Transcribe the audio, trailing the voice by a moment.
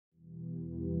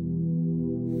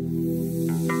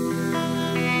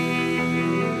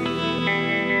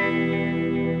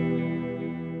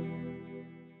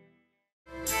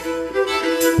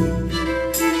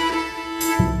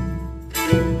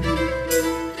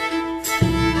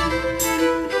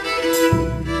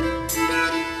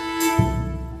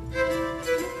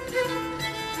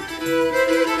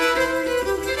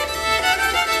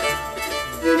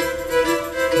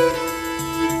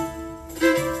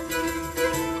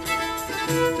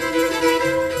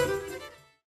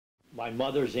My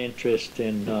mother's interest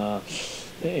in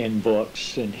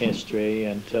books and history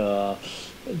and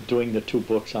doing the 2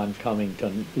 books on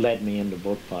Cummington led me into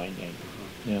bookbinding.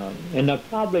 You know, and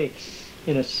probably,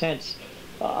 in a sense,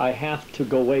 I have to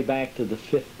go way back to the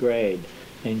 5th grade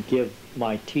and give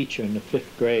my teacher in the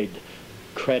 5th grade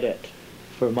credit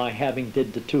for my having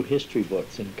did the 2 history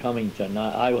books in Cummington.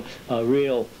 I was a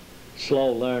real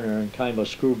slow learner and kind of a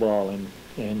screwball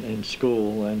in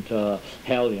school and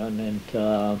hellion.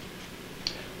 And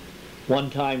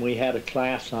one time we had a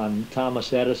class on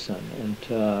Thomas Edison and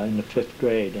in the 5th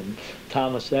grade, and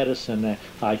Thomas Edison,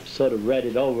 I sort of read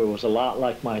it over, was a lot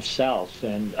like myself.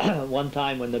 And one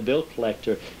time when the bill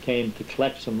collector came to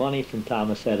collect some money from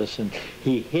Thomas Edison,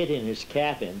 he hid in his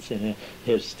cabins, in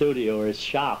his studio or his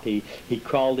shop. He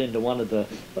crawled into one of the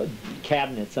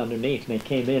cabinets underneath, and they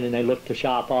came in and they looked the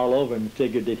shop all over and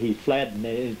figured that he fled and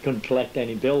they couldn't collect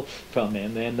any bill from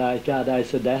him. And I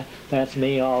said, that's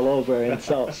me all over. And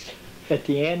so at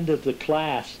the end of the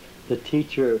class, the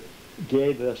teacher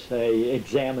gave us a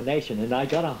examination, and I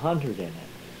got 100 in it.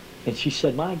 And she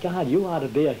said, my God, you ought to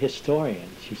be a historian.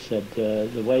 She said,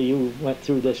 the way you went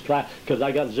through this class, because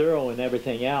I got 0 in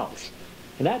everything else.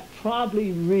 And that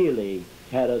probably really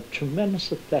had a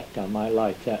tremendous effect on my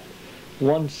life, that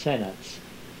one sentence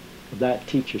of that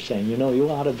teacher saying, you know, you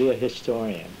ought to be a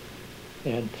historian.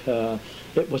 And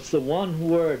it was the one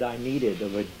word I needed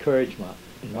of encouragement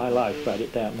in my life right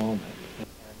at that moment. And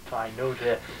I knew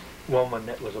the woman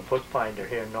that was a bookbinder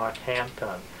here in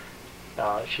Northampton.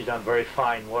 She done very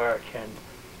fine work, and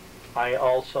I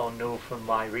also knew from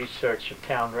my research of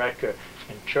town record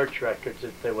and church records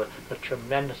that there was a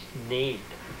tremendous need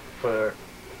for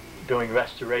doing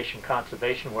restoration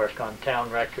conservation work on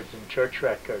town records and church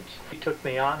records. She took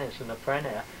me on as an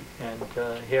apprentice, and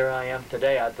here I am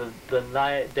today.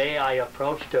 The day I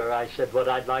approached her, I said what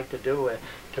I'd like to do is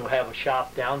to have a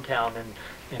shop downtown and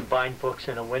bind books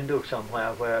in a window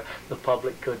somewhere where the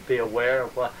public could be aware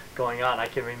of what's going on. I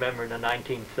can remember in the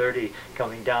 1930s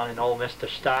coming down, and old Mr.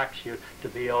 Starks used to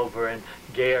be over in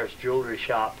Gare's jewelry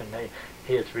shop, and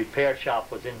his repair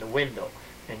shop was in the window.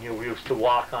 And you used to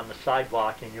walk on the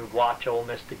sidewalk and you'd watch old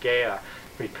Mr. Gare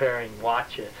repairing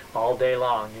watches all day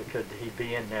long. He'd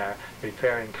be in there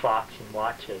repairing clocks and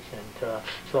watches. And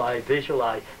so I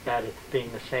visualized that as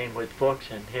being the same with books,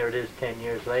 and here it is 10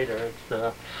 years later,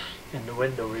 it's in the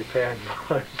window repairing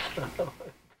books.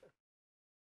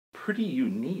 Pretty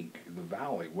unique, the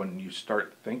Valley, when you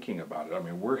start thinking about it. I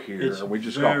mean, we're here, and we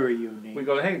just very unique. We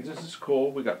go, hey, this is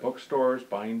cool. We got bookstores,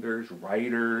 binders,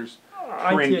 writers,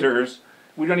 printers.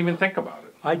 We don't even think about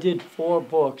it. I did 4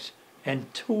 books,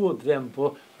 and 2 of them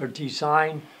are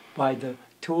designed by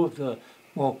 2 of the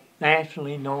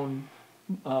nationally known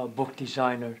book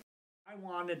designers. I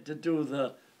wanted to do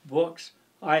the books.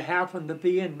 I happened to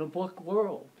be in the book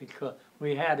world because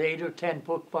we had 8 or 10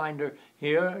 bookbinders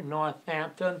here in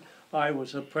Northampton. I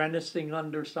was apprenticing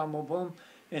under some of them,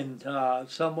 and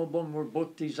some of them were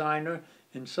book designer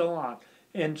and so on.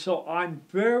 And so I'm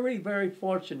very, very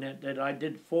fortunate that I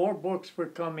did 4 books for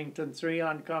Cummington, 3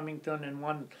 on Cummington, and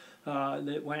 1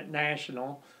 that went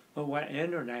national, or went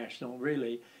international,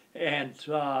 really. And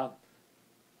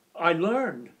I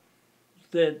learned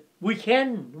that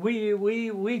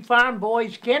we farm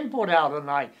boys can put out a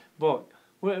nice book.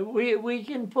 We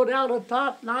can put out a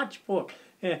top-notch book,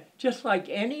 just like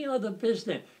any other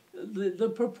business. The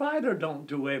proprietor don't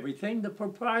do everything. The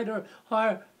proprietor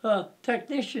hire a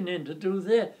technician in to do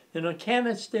this and a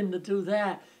chemist in to do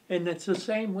that, and it's the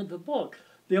same with the book.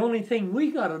 The only thing we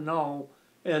got to know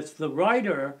as the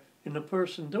writer and the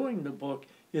person doing the book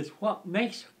is what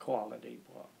makes a quality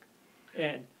book.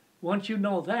 And once you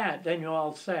know that, then you're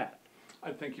all set.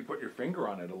 I think you put your finger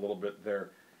on it a little bit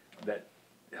there. That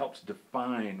helps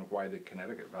define why the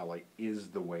Connecticut Valley is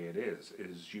the way it is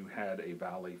you had a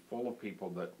valley full of people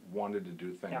that wanted to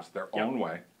do things their own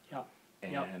way,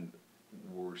 and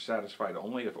were satisfied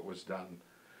only if it was done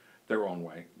their own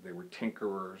way. They were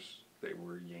tinkerers, they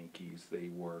were Yankees,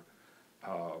 they were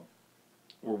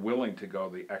willing to go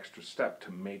the extra step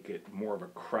to make it more of a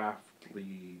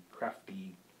crafty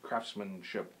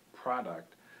craftsmanship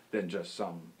product than just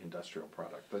some industrial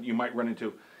product that you might run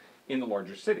into in the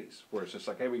larger cities, where it's just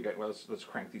like, hey, let's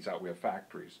crank these out. We have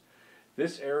factories.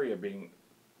 This area being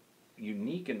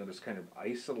unique in that it's kind of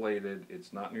isolated.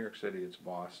 It's not New York City, it's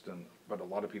Boston, but a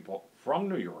lot of people from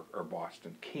New York or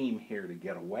Boston came here to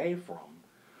get away from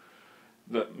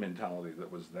the mentality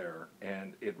that was there,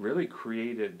 and it really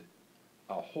created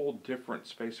a whole different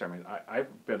space. I mean,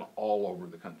 I've been all over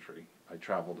the country. I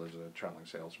traveled as a traveling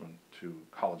salesman to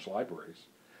college libraries,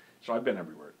 so I've been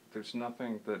everywhere. There's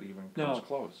nothing that even comes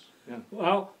close. Yeah.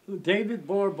 Well, David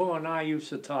Borbo and I used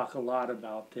to talk a lot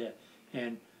about that,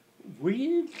 and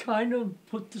we kind of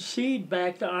put the seed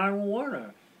back to Arnold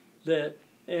Warner. That,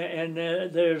 and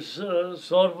there's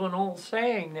sort of an old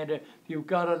saying that if you've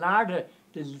got an artist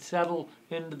that settle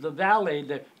into the valley,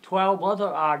 the 12 other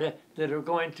artists that are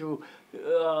going to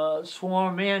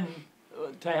swarm in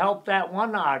to help that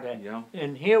one artist. Yeah.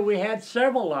 And here we had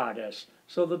several artists,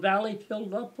 so the valley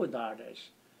filled up with artists.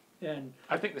 And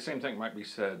I think the same thing might be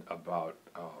said about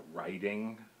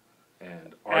writing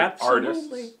and Absolutely.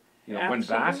 artists. You know, when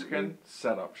Baskin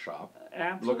set up shop,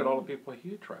 look at all the people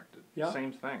he attracted. Yeah.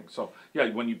 Same thing. So,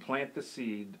 yeah, when you plant the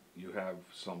seed, you have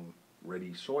some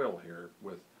ready soil here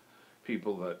with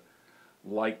people that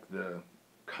like the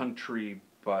country,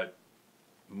 but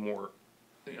more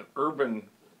urban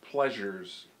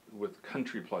pleasures with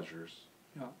country pleasures,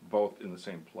 both in the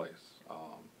same place.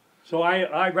 So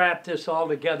I wrapped this all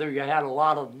together. You had a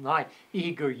lot of nice,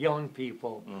 eager young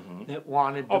people that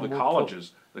wanted to move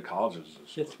colleges. The colleges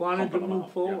just wanted to move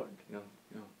forward.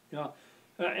 Yeah.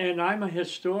 And I'm a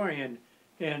historian,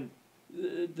 and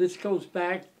this goes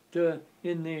back to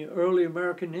in the early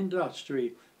American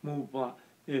industry movement.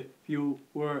 If you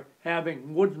were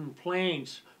having wooden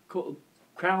planes,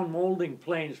 crown molding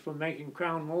planes for making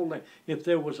crown molding, if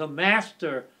there was a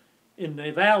master in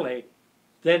the valley,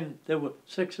 then there were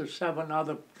 6 or 7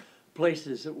 other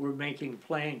places that were making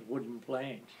wooden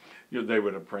planes. Yeah, they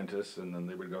would apprentice, and then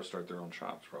they would go start their own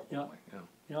shops, probably.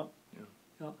 Yeah.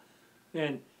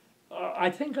 And I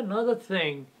think another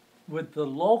thing with the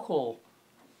local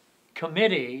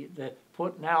committee that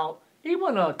putting out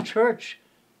even a church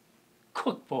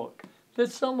cookbook,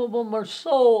 that some of them are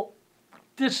so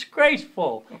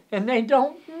disgraceful, and they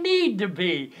don't need to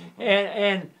be.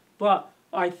 But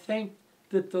I think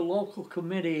that the local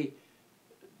committee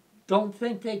don't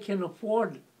think they can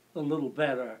afford a little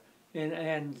better,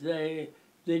 and they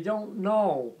don't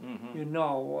know, you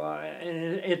know, and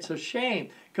it's a shame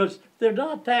because they're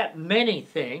not that many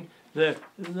things. The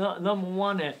number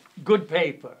one is good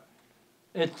paper.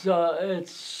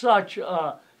 It's such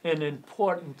an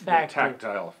important factor. The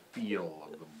tactile feel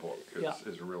of the book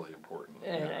is really important.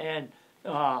 And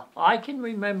I can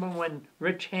remember when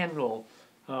Rich Handel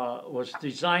was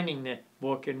designing the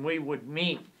book, and we would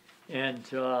meet, and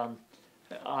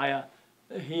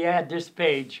he had this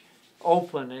page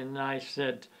open, and I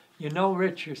said, you know,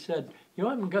 Rich, you said, you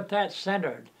haven't got that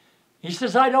centered. He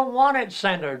says, I don't want it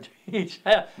centered. He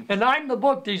said, and I'm the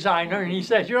book designer, and he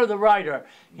says, you're the writer.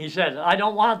 He says, I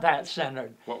don't want that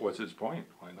centered. What was his point?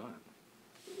 Why not?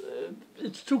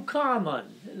 It's too common.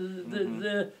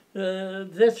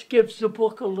 This gives the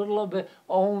book a little bit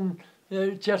own,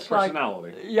 just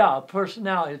personality.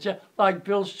 Personality. Just like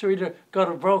Bill Streeter got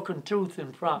a broken tooth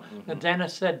in front. The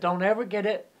dentist said, don't ever get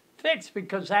it fixed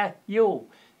because that's you.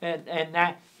 And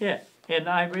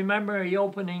I remember he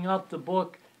opening up the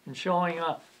book and showing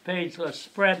a page, a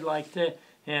spread like this,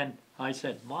 and I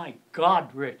said, my God,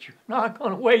 Rich, you're not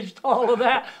going to waste all of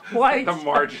that white. The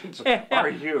margins are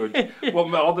huge.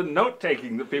 Well, all the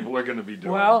note-taking that people are going to be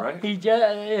doing, right?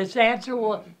 His answer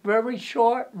was very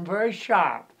short and very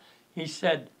sharp. He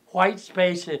said, white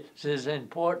space is as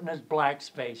important as black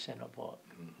space in a book.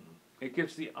 It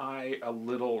gives the eye a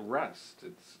little rest.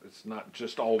 It's not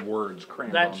just all words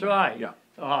crammed That's on right.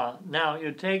 Yeah. Now,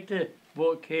 you take the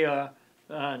book here,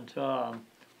 and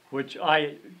which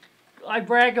I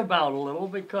brag about a little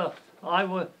because I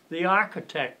was the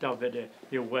architect of it, if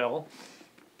you will.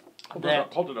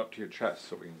 Hold it up to your chest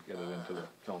so we can get it into the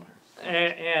film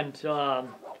here. And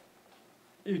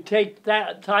you take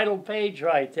that title page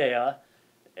right there,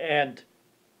 and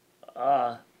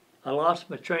I lost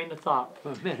my train of thought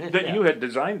for a minute. That you had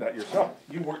designed that yourself.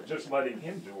 You weren't just letting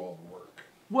him do all the work.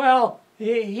 Well,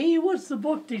 he was the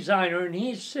book designer, and he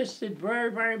insisted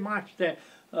very, very much that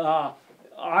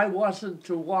I wasn't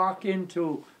to walk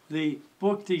into the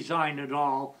book design at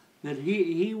all, that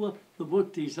he was the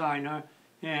book designer.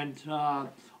 And,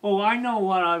 I know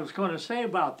what I was going to say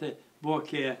about the book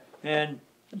here. And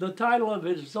the title of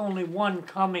it is only One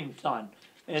Cummington,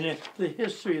 and it's the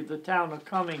history of the town of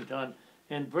Cummington.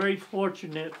 And very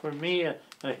fortunate for me, a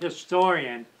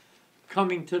historian,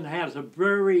 Cummington has a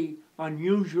very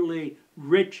unusually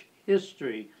rich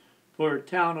history for a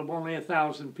town of only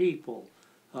 1,000 people.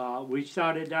 We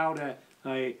started out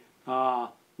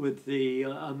with the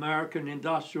American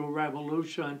Industrial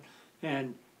Revolution,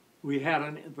 and we had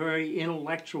a very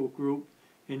intellectual group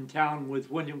in town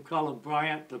with William Cullen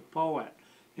Bryant, the poet.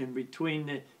 And between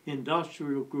the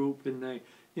industrial group and the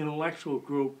intellectual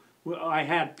group, I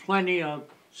had plenty of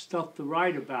stuff to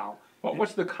write about. What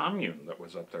was the commune that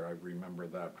was up there? I remember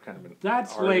that kind of an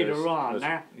That's artist. later on.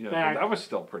 That was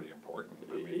still pretty important.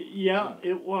 I mean, yeah,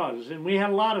 it was. And we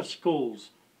had a lot of schools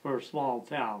for a small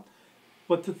town.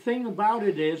 But the thing about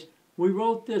it is, we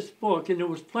wrote this book, and there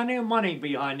was plenty of money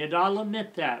behind it. I'll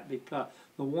admit that, because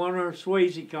the Warner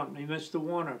Swayze Company, Mr.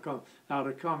 Warner, out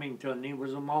of Cummington, he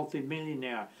was a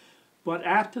multimillionaire. But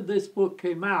after this book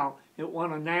came out, it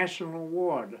won a national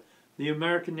award. The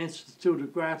American Institute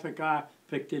of Graphic Art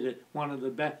picked it as one of the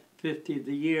best 50 of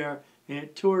the year, and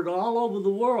it toured all over the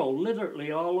world,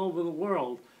 literally all over the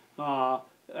world,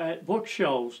 at book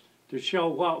shows to show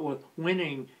what was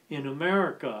winning in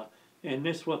America. And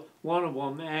this was one of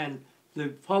them. And the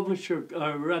publisher,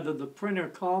 rather the printer,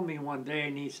 called me one day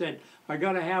and he said, I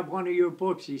got to have one of your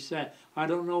books. He said, I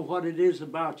don't know what it is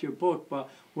about your book, but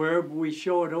wherever we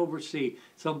show it overseas,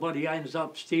 somebody ends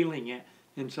up stealing it.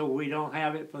 And so we don't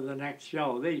have it for the next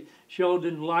show. They showed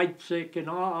in Leipzig and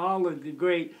all of the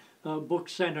great book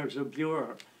centers of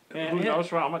Europe. And who knows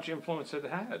how much influence it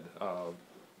had?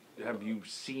 Have you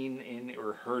seen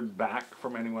or heard back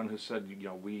from anyone who said,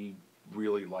 we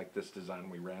really like this design,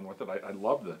 we ran with it? I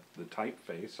love the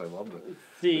typeface, I love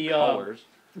the colors.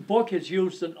 The book is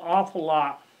used an awful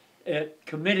lot at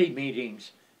committee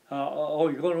meetings.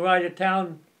 You're going to write a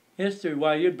town history?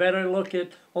 Well, you'd better look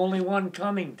at only one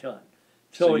Cummington.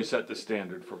 So you set the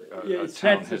standard for a town history. It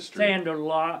sets the standard a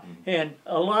lot, and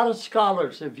a lot of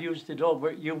scholars have used it over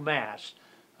at UMass.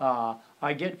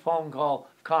 I get phone calls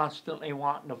constantly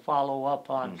wanting to follow up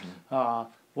on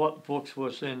what books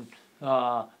was in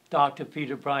Dr.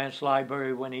 Peter Bryant's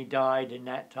library when he died and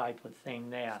that type of thing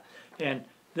there. And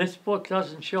this book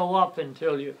doesn't show up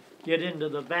until you get into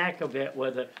the back of it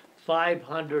with a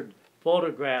 500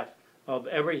 photograph of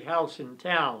every house in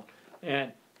town.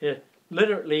 And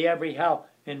literally every house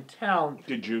in town.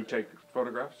 Did you take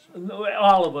photographs?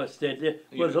 All of us did. It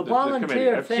was a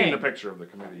volunteer I've thing. seen the picture of the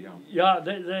committee,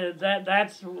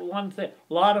 that's one thing.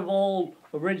 A lot of old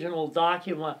original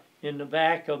document in the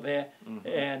back of it,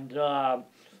 and the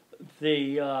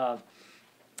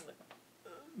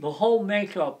whole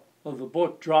makeup of the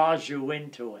book draws you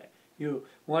into it. You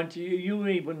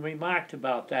even remarked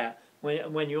about that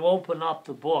when you open up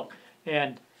the book,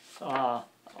 and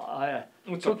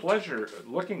it's a pleasure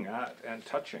looking at and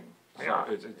touching. Yeah,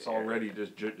 it's already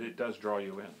it does draw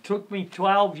you in. Took me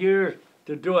 12 years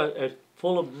to do it,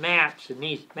 full of maps, and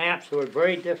these maps were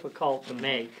very difficult to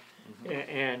make,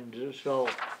 and so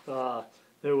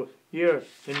there were years.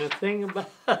 And the thing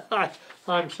about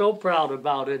I'm so proud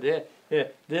about it.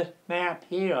 This map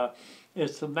here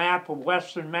is the map of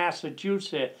Western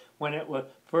Massachusetts when it was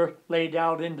first laid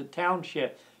out in the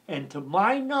township, and to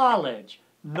my knowledge,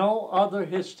 no other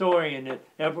historian has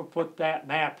ever put that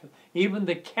map. Even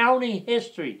the county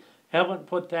history haven't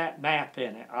put that map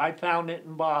in it. I found it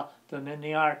in Boston in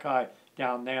the archive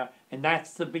down there, and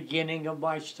that's the beginning of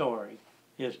my story,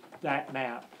 is that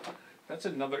map. That's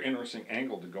another interesting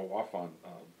angle to go off on,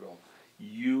 Bill.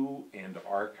 You and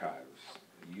archives.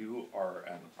 You are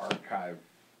an archive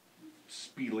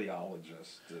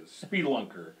speleologist, a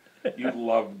spelunker. You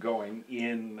love going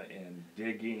in and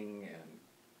digging and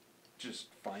just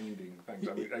finding things.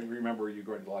 I mean, I remember you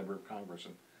going to the Library of Congress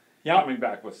and coming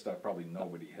back with stuff probably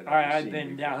nobody had ever seen. I've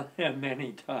been down there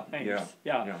many times.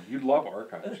 Yeah. You love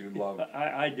archives. You love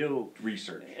I do.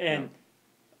 Research. And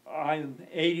I'm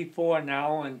 84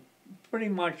 now and pretty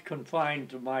much confined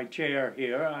to my chair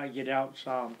here. I get out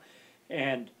some.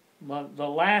 And the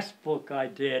last book I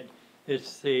did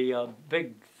is the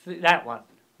that one.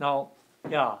 No,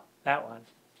 that one.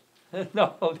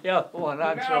 No, the other one.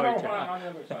 I'm sorry. On the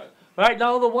other side. Right,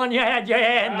 no, the one you had your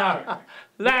hand on.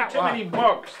 That too many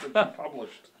books that you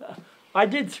published. I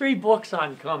did 3 books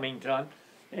on Cummington,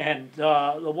 and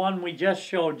the one we just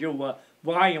showed you,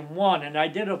 volume 1, and I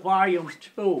did a volume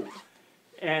 2,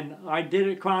 and I did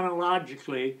it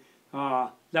chronologically.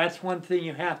 That's one thing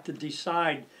you have to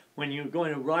decide when you're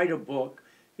going to write a book,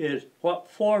 is what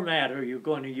format are you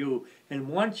going to use. And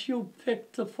once you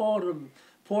pick the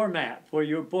format for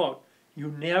your book, you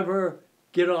never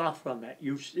get off from it.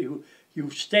 You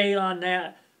stay on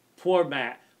that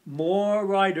format. More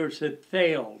writers have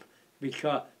failed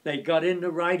because they got into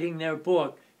writing their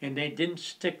book and they didn't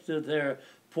stick to their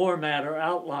format or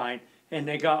outline, and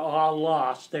they got all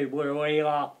lost. They were way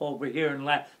off over here in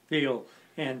left field.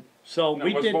 And so now,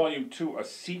 was volume 2 a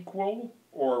sequel,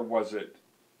 or was it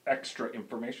extra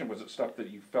information? Was it stuff that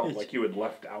you felt like you had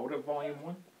left out of volume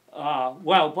 1?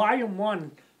 Well, volume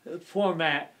 1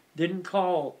 format didn't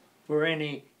call for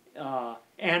any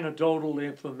anecdotal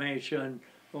information,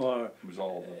 or it was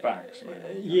all the facts.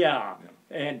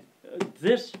 And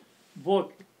this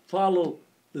book followed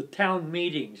the town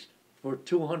meetings for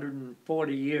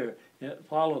 240 years. It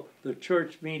followed the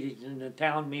church meetings and the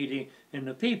town meeting and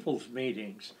the people's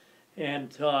meetings.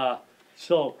 And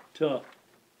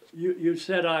you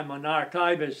said I'm an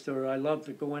archivist, or I love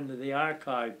to go into the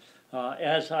archive.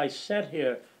 As I sit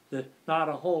here, there's not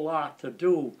a whole lot to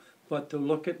do but to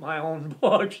look at my own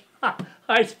books.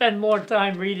 I spend more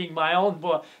time reading my own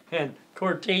book and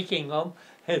critiquing them,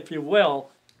 if you will.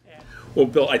 Well,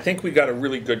 Bill, I think we got a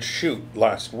really good shoot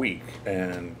last week,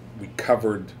 and we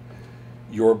covered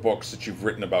your books that you've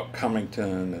written about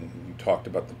Cummington, and you talked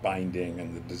about the binding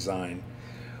and the design.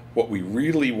 What we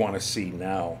really want to see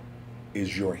now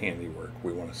is your handiwork.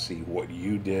 We want to see what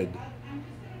you did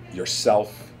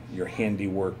yourself, your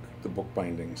handiwork, the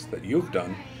bookbindings that you've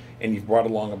done, and you've brought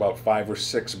along about 5 or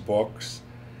 6 books.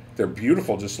 They're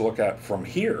beautiful just to look at from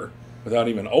here without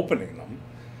even opening them.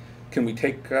 Can we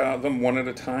take them one at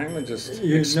a time and just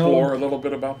explore a little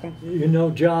bit about them? You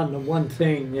know, John, the one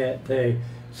thing that they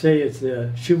say is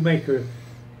the shoemaker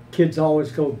kids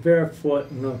always go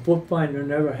barefoot, and the bookbinder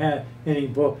never had any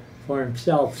book for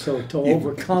himself. So to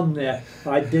overcome that,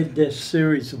 I did this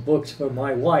series of books for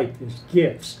my wife as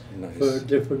gifts for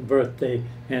different birthday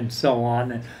and so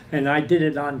on. And I did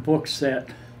it on books that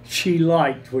she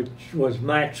liked, which was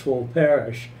Maxwell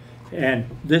Parrish. And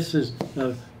this is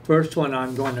the first one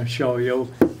I'm going to show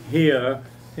you here.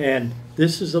 And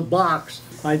this is a box.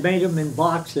 I made them in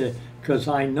boxes because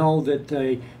I know that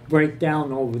they break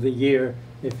down over the year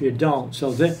if you don't.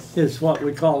 So this is what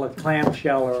we call a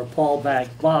clamshell or a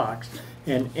pullback box,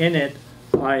 and in it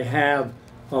I have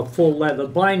a full leather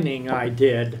binding I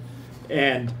did.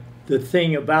 And the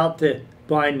thing about the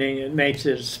binding that makes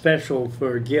it special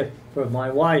for a gift for my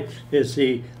wife is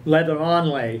the leather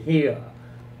onlay here,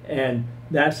 and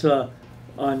that's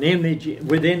an image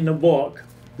within the book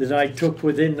that I took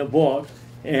within the book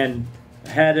and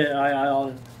had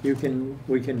it.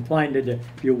 We can find it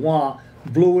if you want.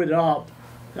 Blew it up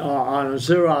on a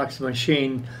Xerox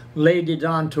machine, laid it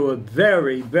onto a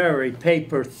very, very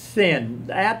paper thin,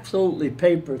 absolutely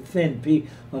paper thin piece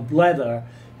of leather,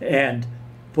 and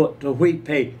put the wheat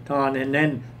paint on, and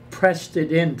then pressed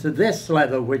it into this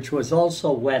leather, which was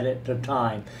also wet at the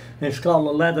time. It's called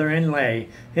a leather inlay.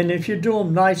 And if you do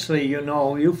them nicely, you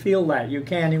know, you feel that. You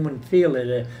can't even feel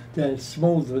it. It's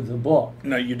smooth with the book.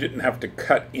 No, you didn't have to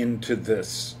cut into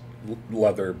this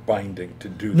leather binding to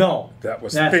do no, that.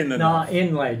 Was that's thin enough. Not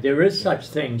inlaid. There is such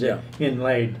things as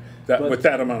inlaid. That, with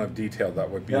that amount of detail,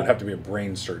 that would be, you'd have to be a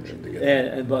brain surgeon to get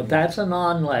that. But that's an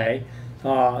onlay.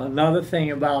 Another thing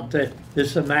about this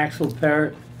is a Maxwell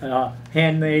Parrish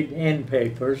handmade end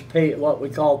papers, what we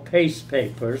call paste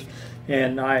papers,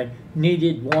 and I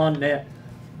needed one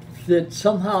that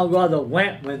somehow rather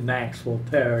went with Maxwell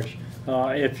Parrish.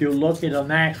 If you look at a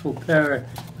Maxwell Parrish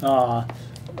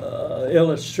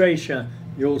illustration,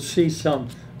 you'll see some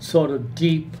sort of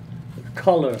deep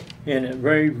color in it,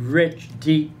 very rich,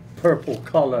 deep purple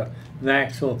color.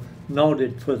 Maxwell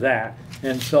noted for that,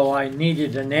 and so I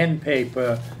needed an end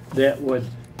paper that would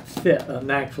fit a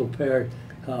Maxwell Parrish.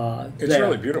 It's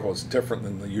really beautiful. It's different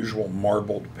than the usual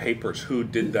marbled papers. Who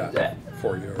did that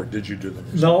for you, or did you do them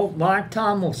yourself? No, Mark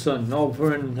Tomlinson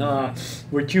over in,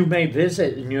 which you may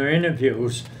visit in your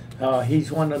interviews.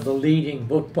 He's one of the leading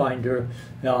bookbinder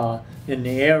in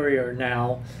the area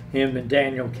now, him and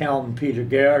Daniel Calvin, Peter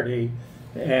Garrity.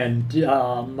 And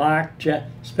Mark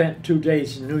spent 2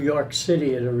 days in New York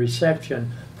City at a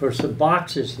reception for some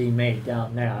boxes he made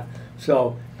down there.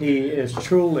 So he is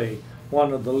truly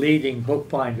one of the leading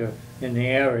bookbinder in the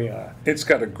area. It's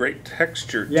got a great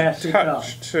texture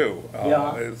touch too.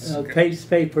 Paste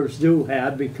papers do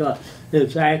have, because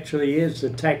it actually is the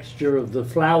texture of the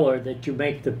flour that you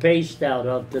make the paste out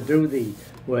of to do these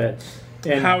with.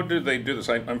 And how do they do this?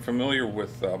 I'm familiar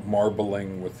with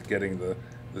marbling, with getting the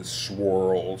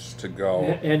swirls to go.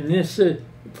 And this is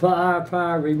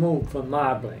far removed from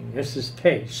marbling. This is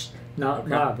paste, not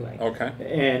marbling. Okay.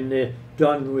 And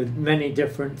done with many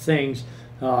different things.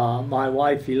 My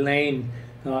wife Elaine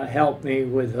helped me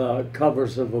with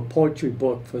covers of a poetry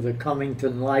book for the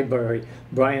Cummington Library,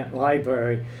 Bryant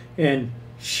Library, and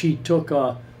she took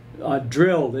a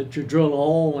drill that you drill a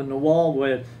hole in the wall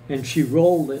with, and she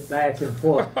rolled it back and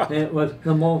forth. And it was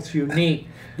the most unique.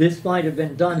 This might have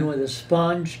been done with a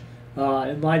sponge.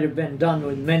 It might have been done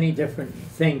with many different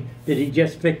things that he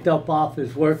just picked up off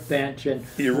his workbench. And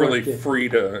you're really free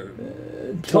to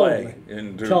play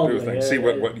and do things, see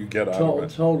what you get out of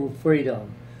it. Total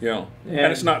freedom. Yeah,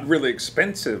 and it's not really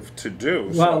expensive to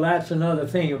do. Well, that's another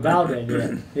thing about it.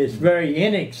 It's very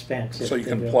inexpensive. So you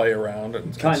can play around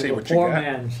and see what you get. Kind of a poor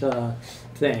man's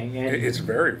thing. And it's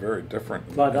very, very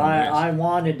different. But I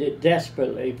wanted it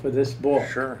desperately for this book.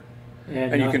 Sure.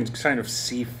 And you can kind of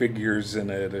see figures in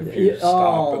it if you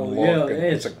stop and look. Yeah, and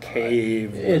it's a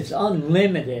cave. It's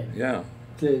unlimited. Yeah.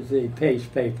 The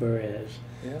paste paper is.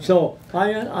 Yeah. So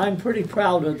I'm pretty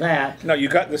proud of that. Now you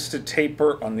got this to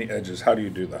taper on the edges. How do you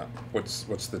do that? What's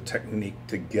the technique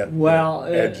to get Well,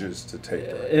 the edges to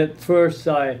taper? At first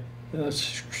I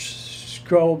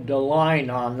strobed a line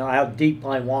on how deep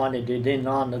I wanted it in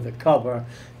onto the cover,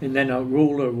 and then a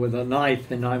ruler with a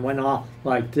knife, and I went off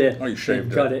like this. Oh, you shaved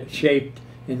and got it shaped,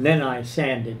 and then I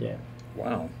sanded it.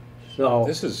 Wow. So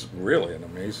This is really an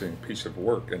amazing piece of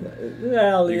work. And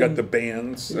well, you got the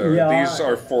bands. yeah, These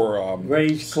are for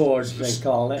raised cords, they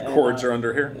call it. Cords are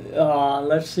under here.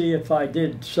 Let's see if I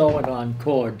did sew it on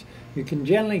cords. You can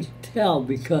generally tell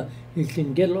because you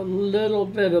can get a little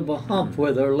bit of a hump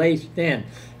where they're laced in.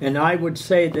 And I would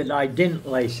say that I didn't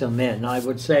lace them in. I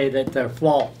would say that they're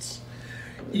false.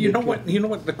 You know what? You know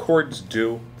what the cords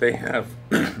do? They have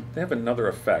they have another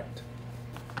effect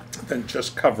than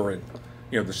just covering,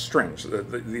 the strings.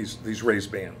 These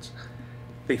raised bands.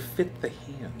 They fit the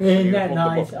hand. Isn't that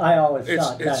nice? I always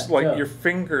thought that. It's like too. your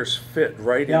fingers fit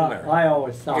right Yeah, in there. I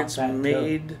always thought It's that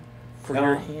made too. for Yeah.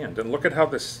 your hand. And look at how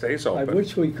this stays I open.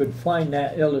 wish we could find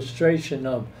that illustration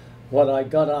of what I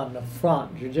got on the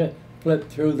front. You just flip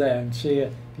through there and see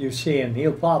if you see him.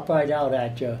 He'll pop right out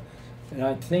at you. And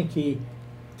I think he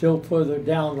still further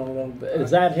down a little bit.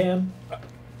 Is that him?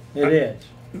 It is.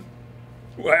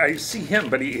 Well, I see him,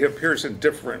 but he appears in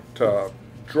different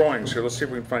drawings here. Let's see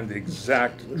if we can find the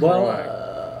exact drawing.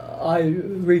 Well, I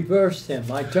reversed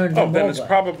him. I turned him then over. it's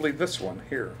probably this one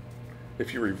here.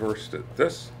 If you reversed it,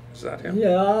 is that him?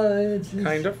 Yeah, it's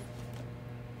Kind of.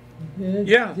 it's-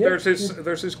 Yeah, yeah,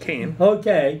 there's his cane.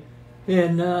 Okay,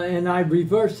 and I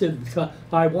reversed it because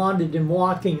I wanted him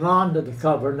walking onto the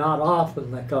cover, not off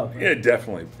of the cover. It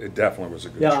definitely was a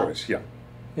good Yeah. choice. Yeah.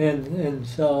 And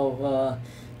so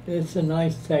it's a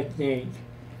nice technique.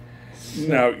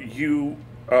 Now you,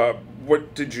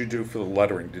 what did you do for the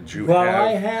lettering? Did you Well, have?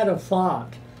 I had a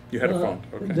font. You had a font.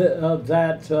 Okay. Of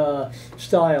that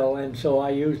style, and so I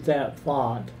used that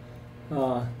font.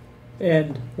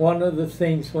 And one of the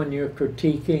things when you're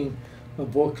critiquing a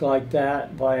book like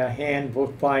that by a hand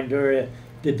bookbinder,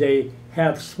 did they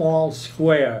have small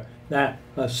square? That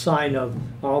a sign of,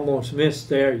 I almost missed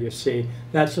there, you see.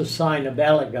 That's a sign of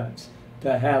elegance,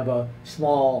 to have a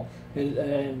small,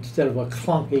 instead of a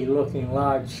clunky looking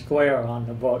large square on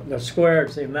the book. The square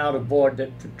is the amount of board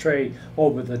that portray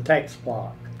over the text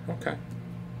block. Okay.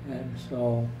 And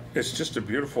so, It's just a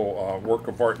beautiful work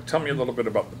of art. Tell me a little bit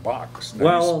about the box. Now,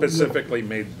 Well, you specifically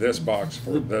made this box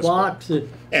for the this box, book.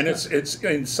 And it's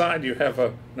inside. You have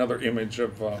another image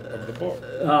of the book.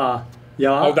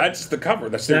 yeah. Oh, that's the cover.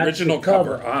 That's the That's original the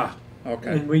cover. cover. Ah,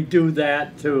 okay. And we do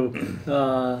that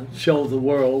to show the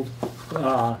world.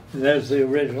 There's the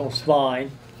original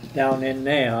spine down in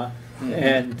there,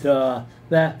 and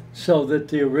that so that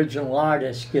the original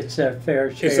artist gets their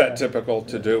fair share. Is that typical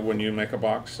to do when you make a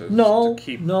box? No, To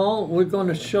keep... no, we're going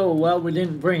to show. Well, we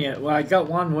didn't bring it. Well, I got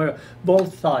one where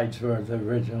both sides were the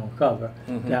original cover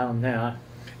down there.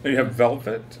 You have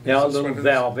velvet. Yeah, a Is this little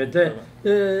what it is?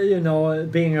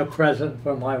 velvet. Being a present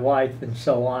for my wife and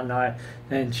so on.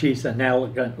 And she's an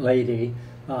elegant lady.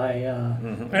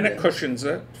 And it cushions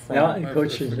it. From, Yeah, it if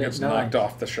cushions it it gets nice. knocked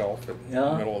off the shelf in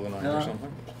the middle of the night or yeah.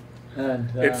 something. And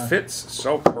It fits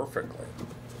so perfectly.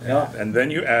 Yeah. And then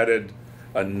you added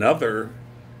another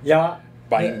Yeah.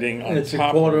 binding on It's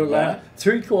top a quarter of leather, that.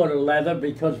 3/4 leather,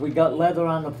 because we got leather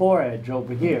on the foredge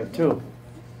over here too.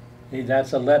 See,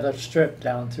 that's a leather strip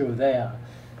down through there.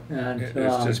 And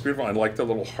It's just beautiful. I like the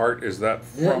little heart. Is that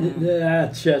from?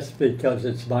 that's just because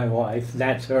it's my wife.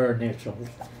 That's her initials.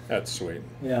 That's sweet.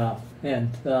 Yeah. And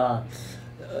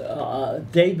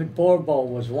David Borbo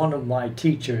was one of my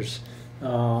teachers.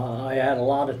 I had a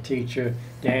lot of teachers,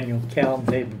 Daniel Kelm,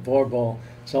 David Borbo,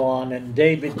 so on. And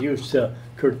David used to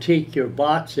critique your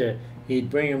boxer. He'd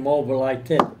bring him over like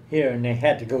this here, and they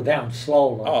had to go down slow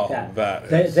like that.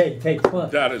 They take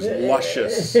that is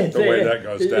luscious, the way that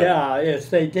goes down. Yeah, if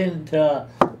they didn't. Man.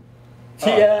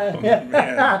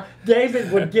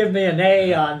 David would give me an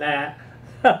A on that.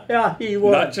 Yeah, he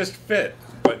would. Not just fit,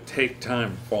 but take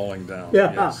time falling down.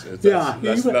 Yeah, Yes, yeah,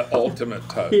 that's he the ultimate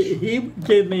touch. He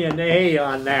gave me an A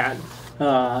on that,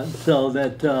 so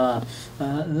that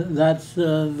that's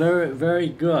very, very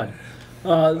good.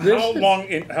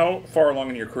 How far along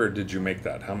in your career did you make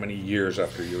that? How many years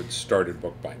after you had started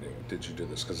bookbinding did you do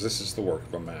this? Because this is the work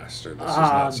of a master. This is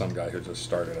not some guy who just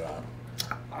started out.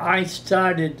 I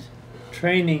started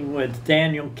training with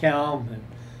Daniel Kelm and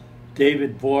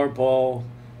David Borbo,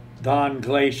 Don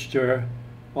Glacier,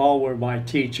 all were my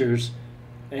teachers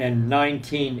in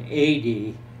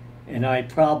 1980, and I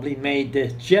probably made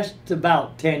this just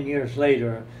about 10 years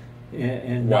later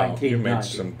in Wow, 1990. you made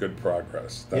some good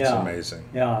progress. That's Yeah, amazing.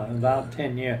 Yeah, about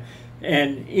 10 years.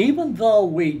 And even though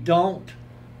we don't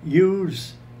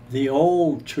use the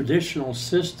old traditional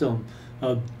system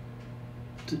of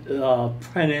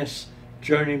apprentice,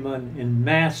 journeyman, and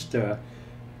master,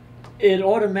 it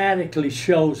automatically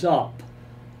shows up.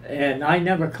 And I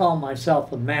never call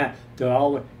myself a master. I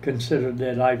always consider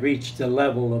that I reached the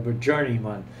level of a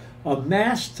journeyman. A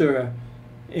master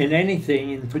in anything,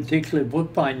 in particular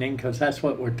bookbinding, because that's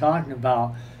what we're talking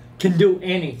about, can do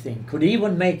anything, could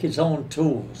even make his own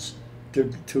tools to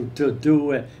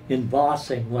do it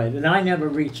embossing with. And I never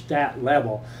reached that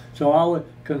level. So I would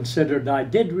consider that I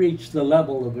did reach the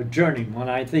level of a journeyman.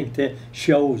 I think that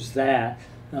shows that.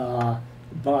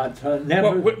 But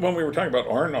never... Well, when we were talking about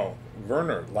Arno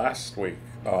Werner last week,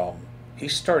 he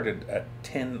started at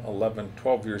 10, 11,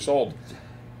 12 years old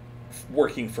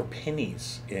working for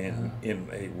pennies in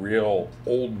a real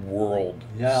old world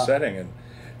setting. And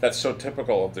that's so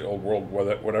typical of the old world,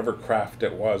 whatever craft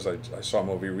it was. I saw a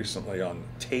movie recently on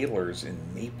tailors in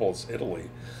Naples, Italy.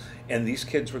 And these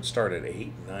kids would start at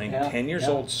 8, 9, 10 years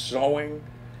old sewing.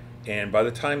 And by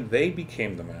the time they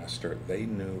became the master, they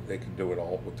knew they could do it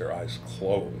all with their eyes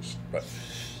closed. But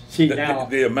See,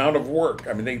 the amount of work,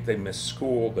 I mean, they missed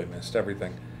school, they missed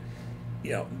everything.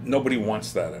 You know, nobody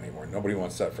wants that anymore. Nobody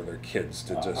wants that for their kids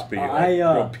to just be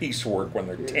real piecework when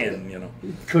they're 10, you know.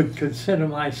 Could consider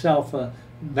myself a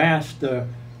master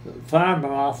farmer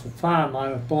off the farm. I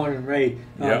was born and raised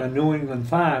on a New England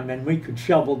farm, and we could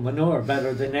shovel manure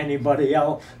better than anybody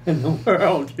else in the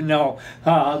world, you know,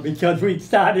 because we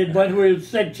started when we were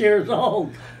 6 years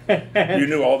old. You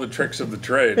knew all the tricks of the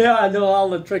trade. Yeah, I know all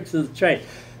the tricks of the trade.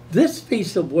 This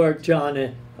piece of work, John,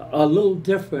 is a little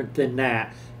different than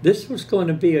that. This was going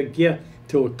to be a gift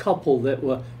to a couple that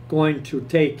were going to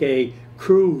take a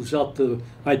cruise up the,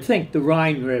 I think, the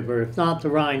Rhine River, if not the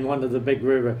Rhine, one of the big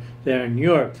rivers there in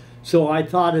Europe. So I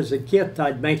thought as a gift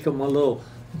I'd make them a little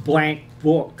blank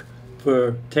book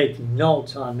for taking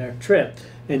notes on their trip.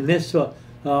 And this,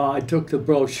 I took the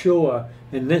brochure,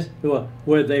 and this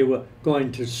where they were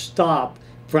going to stop,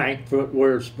 Frankfurt,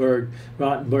 Würzburg,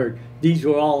 Rottenburg. These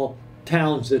were all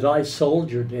towns that I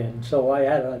soldiered in, so I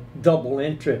had a double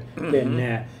interest in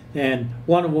that. And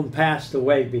one of them passed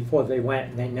away before they went,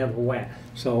 and they never went.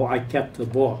 So I kept the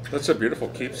book. That's a beautiful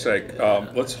keepsake.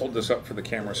 Let's hold this up for the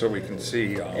camera so we can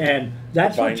see. And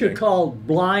that's what you call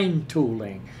blind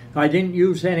tooling. I didn't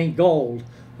use any gold.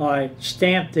 I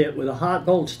stamped it with a hot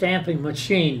gold stamping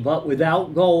machine, but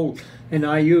without gold. And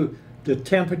I used, the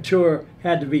temperature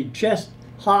had to be just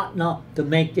hot enough to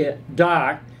make it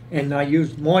dark, and I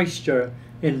used moisture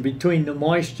in between the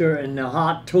moisture and the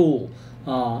hot tool.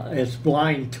 It's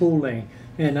blind tooling,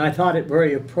 and I thought it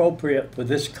very appropriate for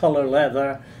this color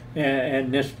leather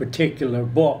and this particular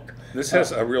book. This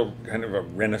has a real kind of a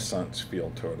Renaissance feel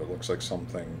to it. It looks like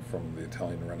something from the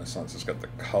Italian Renaissance. It's got the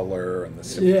color and the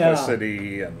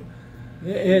simplicity, and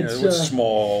it's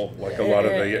small, like a lot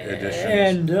of the editions.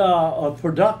 And a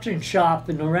production shop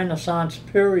in the Renaissance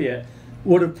period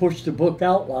would have pushed the book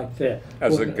out like that.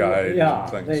 As a guide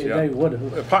and things. They would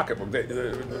have. A pocketbook,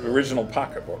 the original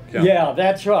pocketbook. Yeah,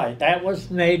 that's right. That was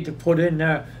made to put in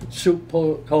their soup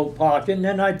coat pocket, and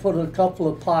then I put a couple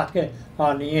of pockets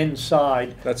on the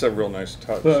inside. That's a real nice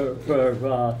touch.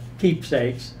 For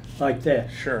keepsakes like that.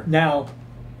 Sure. Now,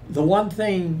 the one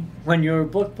thing when you're a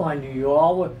bookbinder you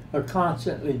always are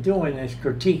constantly doing is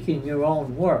critiquing your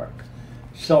own work.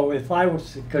 So if I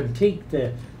was to critique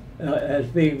the as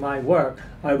being my work,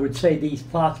 I would say these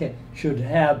pockets should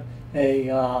have a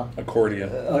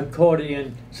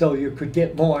accordion, so you could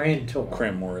get more into it.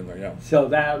 Cram more in there, yeah. So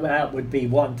that would be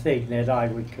one thing that I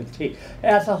would critique.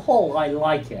 As a whole, I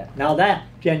like it. Now that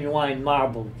genuine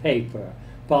marble paper,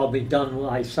 probably done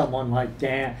by someone like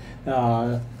De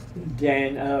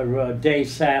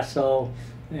Sasso,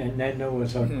 and then there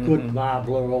was a good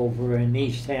marbler over in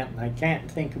East Hampton. I can't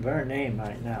think of her name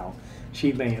right now.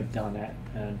 She may have done it.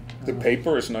 And, the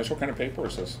paper is nice. What kind of paper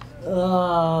is this?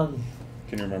 Can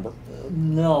you remember?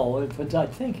 No, but I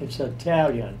think it's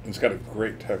Italian. It's got a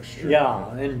great texture. Yeah,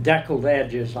 and deckled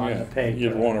edges on the paper.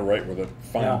 You'd want to write with a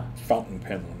fountain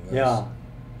pen on this. Yeah.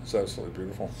 It's absolutely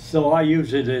beautiful. So I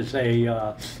use it as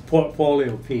a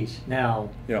portfolio piece now.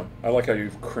 Yeah, I like how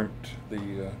you've crimped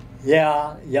the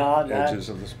edges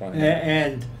of the spine.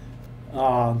 And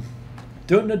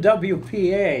during the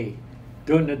WPA,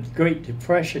 during the Great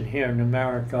Depression here in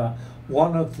America,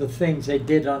 one of the things they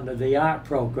did under the art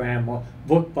program was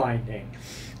bookbinding.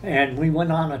 And we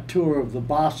went on a tour of the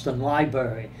Boston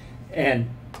Library, and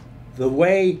the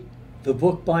way the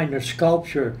bookbinder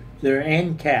sculpture their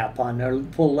end cap on their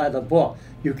full leather book,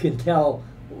 you can tell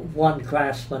one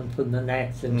craftsman from the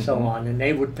next and so on. And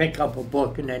they would pick up a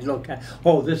book and they'd look at,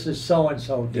 oh, this is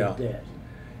so-and-so did this.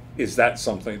 Is that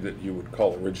something that you would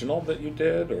call original that you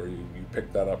did, or you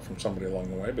picked that up from somebody along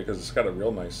the way? Because it's got a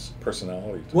real nice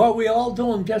personality to it. Well, we all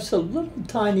do them just a little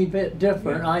tiny bit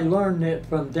different. Yeah. I learned it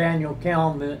from Daniel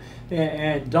Kelm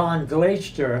and Don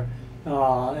Glacier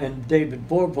and David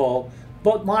Bourbeau,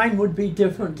 but mine would be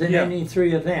different than any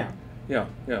three of them. Yeah,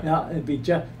 yeah. Yeah, it'd be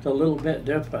just a little bit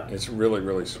different. It's really,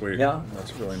 really sweet. Yeah.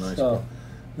 That's really nice. So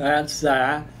that's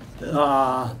that.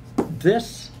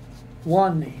 This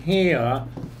one here,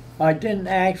 I didn't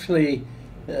actually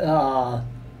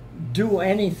do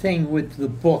anything with the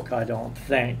book, I don't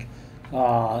think.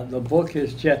 The book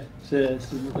is just,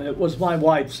 it was my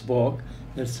wife's book.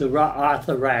 It's the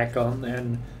Arthur Rackham,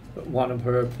 and one of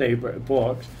her favorite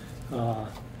books.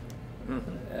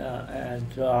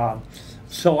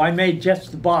 So I made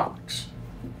just the box,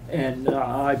 and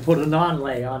I put an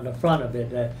onlay on the front of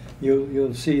it.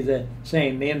 You'll see the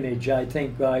same image, I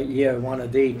think, right here, one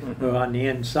of these are on the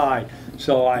inside.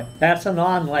 So that's an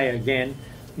onlay again.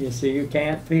 You see, you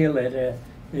can't feel it.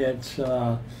 It's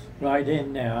right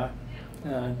in there.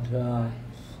 And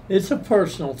it's a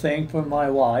personal thing for my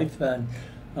wife. And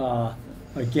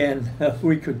again, if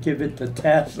we could give it the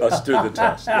test. Let's do the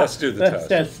test. Let's do the test.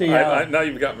 Let's see now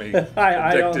you've got me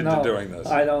addicted to doing this.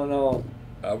 I don't know.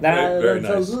 Very It's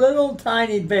nice. a little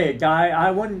tiny big. I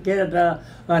wouldn't get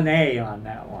an A on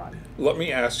that one. Let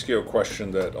me ask you a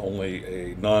question that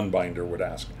only a non-binder would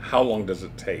ask. How long does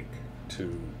it take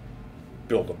to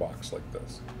build a box like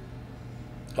this?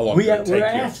 How long does it take We're you?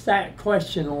 asked that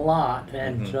question a lot,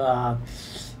 and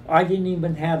I didn't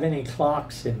even have any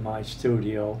clocks in my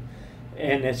studio,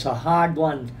 and it's a hard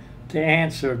one to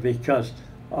answer because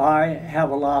I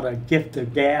have a lot of gift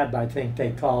of gab, I think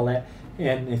they call it.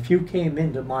 And if you came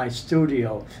into my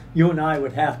studio, you and I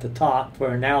would have to talk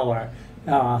for an hour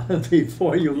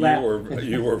before you left.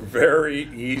 You were very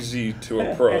easy to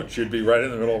approach. You'd be right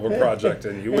in the middle of a project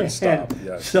and you would stop.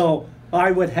 Yes. So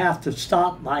I would have to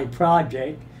stop my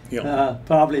project,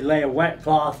 probably lay a wet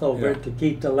cloth over it to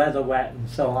keep the leather wet and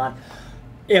so on.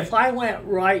 If I went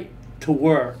right to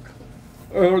work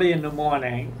early in the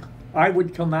morning, I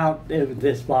would come out with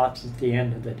this box at the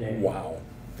end of the day. Wow.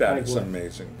 That is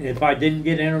amazing. If I didn't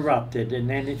get interrupted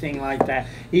and anything like that,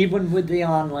 even with the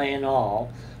onlay and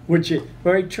all, which is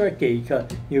very tricky because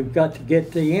you've got to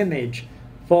get the image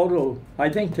photo. I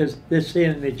think there's this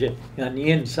image on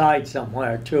the inside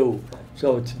somewhere too,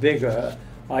 so it's bigger.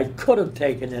 I could have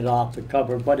taken it off the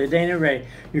cover, but at any rate,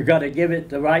 you've got to give it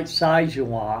the right size you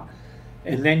want,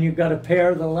 and then you've got to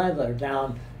pare the leather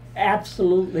down.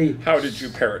 Absolutely. How did you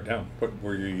pare it down? What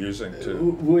were you using to?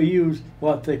 We use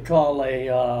what they call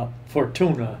a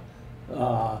Fortuna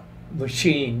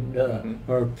machine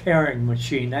or paring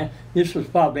machine. This was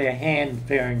probably a hand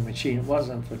paring machine. It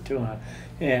wasn't Fortuna.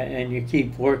 And you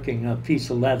keep working a piece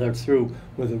of leather through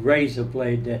with a razor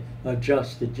blade to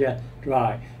adjust the jet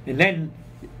dry. And then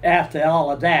after all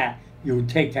of that, you would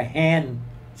take a hand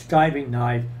scribing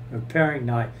knife or paring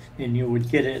knife and you would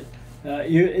get it.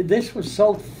 This was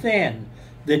so thin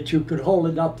that you could hold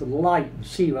it up to the light and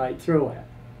see right through it.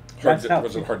 Was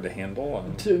it hard to handle? I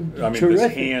mean, terrific.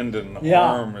 this hand and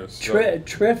arm is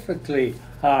terrifically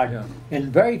hard. Yeah.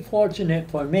 And very fortunate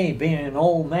for me, being an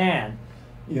old man,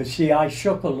 you see, I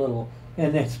shook a little.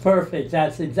 And it's perfect.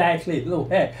 That's exactly the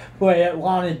way it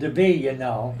wanted to be, you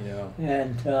know. Yeah.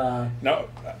 And now,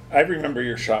 I remember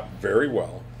your shop very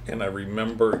well. And I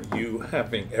remember you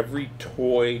having every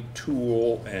toy,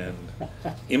 tool, and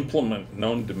implement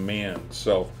known to man.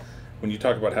 So when you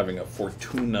talk about having a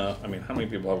Fortuna, I mean, how many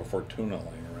people have a Fortuna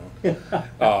laying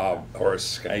around? Or a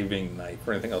skiving knife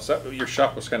or anything else? Your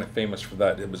shop was kind of famous for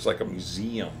that. It was like a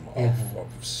museum of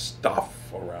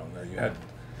stuff around there. You had.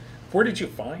 Where did you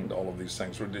find all of these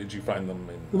things? Or did you find them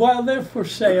in? Well, they're for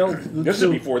sale. This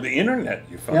is before the internet.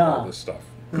 You found all this stuff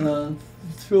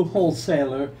through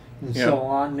wholesaler. And so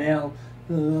on. Now,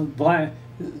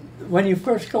 when you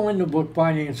first go into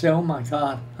bookbinding and say, "Oh my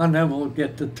God, I never will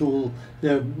get the tool.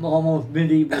 They're almost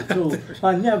medieval tools.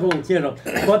 I never will get them."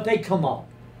 But they come up,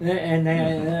 and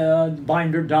the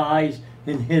binder dies,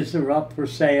 and his are up for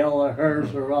sale, or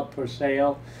hers are up for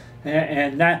sale.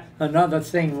 And that another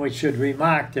thing we should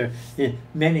remark: there is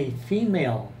many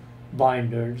female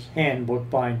binders, handbook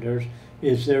binders,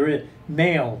 is there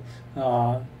male.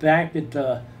 Back at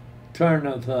the turn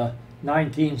of the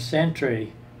 19th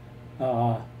century,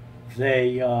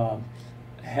 they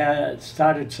had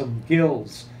started some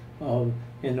guilds, and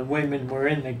the women were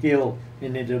in the guild,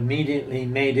 and it immediately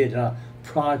made it a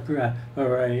progress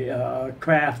or a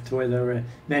craft where there were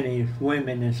many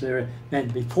women as there.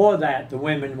 And before that, the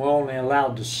women were only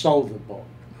allowed to sew the book.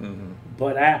 Mm-hmm.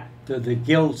 But after the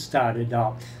guild started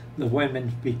up, the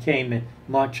women became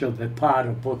much of a part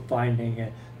of bookbinding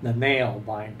and the male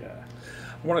binder.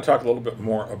 I want to talk a little bit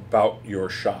more about your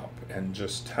shop and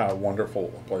just how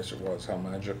wonderful a place it was, how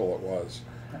magical it was,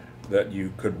 that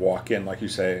you could walk in, like you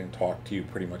say, and talk to you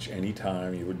pretty much any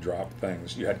time. You would drop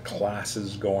things. You had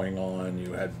classes going on.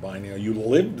 You had binding. You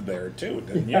lived there too,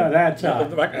 didn't you? Yeah, that's I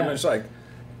mean, yeah. it's like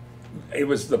it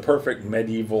was the perfect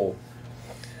medieval,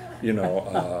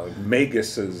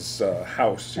 Magus's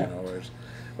house,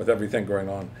 with everything going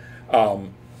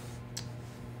on.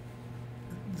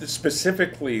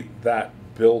 Specifically, that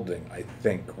building, I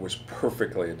think, was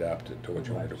perfectly adapted to what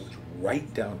you wanted. It was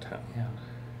right downtown. Yeah.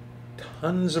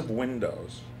 Tons of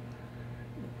windows.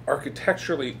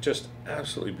 Architecturally, just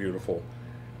absolutely beautiful.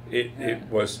 It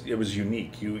was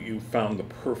unique. You found the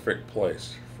perfect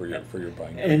place for your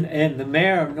binding. And the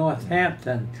mayor of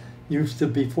Northampton used to,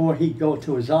 before he'd go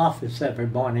to his office every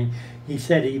morning, he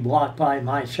said he'd walk by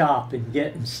my shop and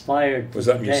get inspired. Was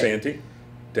that Musanti?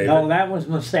 David? No, that was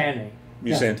Musanti.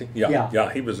 Musanti? Yeah.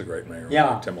 Yeah. He was a great mayor.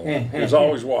 Yeah. Tim Malone. He was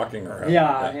always walking around.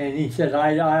 Yeah, and he said,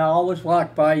 I always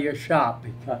walk by your shop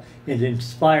because it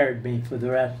inspired me for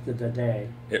the rest of the day.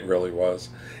 It really was.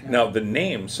 Yeah. Now, the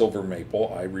name Silver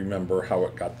Maple, I remember how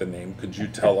it got the name. Could you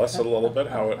tell us a little bit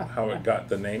how it got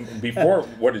the name? Before,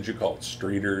 what did you call it?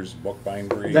 Streeters,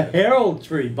 Bookbindery? The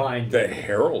heraldry binder. The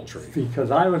heraldry.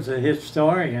 Because I was a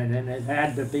historian and it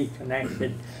had to be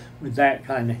connected with that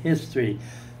kind of history.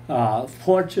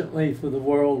 Fortunately for the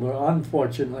world, or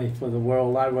unfortunately for the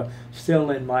world, I was still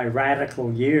in my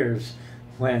radical years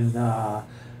when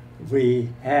we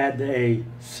had a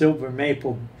silver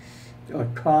maple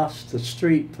across the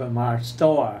street from our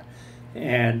store,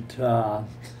 and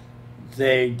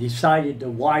they decided to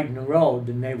widen the road,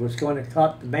 and they was going to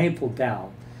cut the maple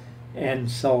down,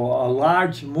 and so a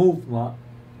large movement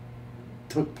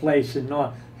took place in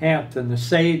Northampton to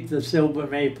save the silver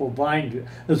maple binder,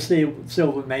 the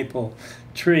silver maple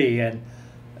tree. And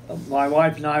my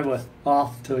wife and I were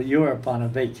off to Europe on a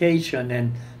vacation,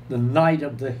 and the night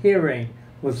of the hearing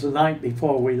was the night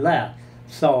before we left.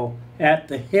 So at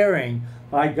the hearing,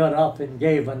 I got up and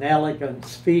gave an elegant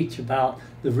speech about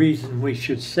the reason we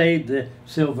should save the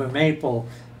silver maple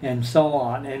and so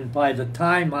on. And by the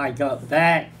time I got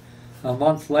back a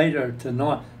month later to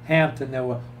Northampton, there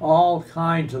were all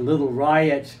kinds of little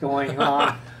riots going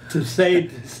on to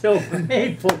save the silver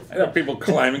maple. People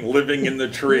climbing, living in the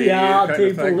tree. Yeah, kind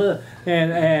people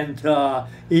and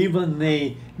even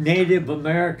the Native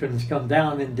Americans come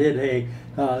down and did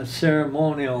a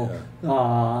ceremonial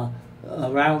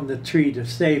around the tree to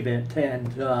save it, and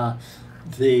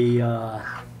the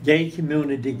gay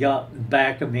community got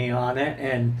back of me on it,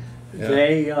 and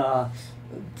they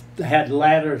had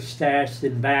ladders stashed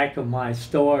in back of my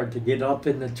store to get up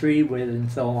in the tree with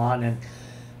and so on. And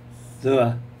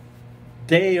the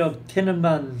day of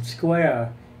Tiananmen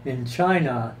Square in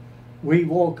China, we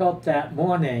woke up that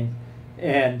morning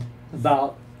and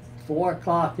about 4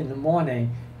 o'clock in the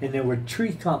morning, and there were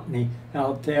tree company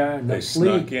out there, and they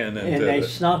snuck in and they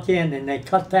snuck in and they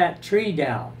cut that tree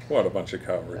down. What a bunch of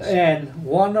cowards. And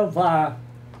one of our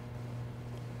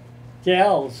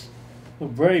gals, a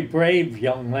very brave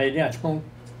young lady, I don't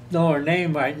know her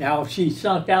name right now, she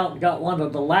snuck out and got one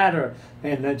of the ladder,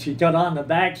 and then she got on the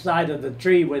back side of the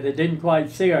tree where they didn't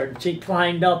quite see her, and she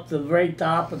climbed up the very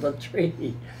top of the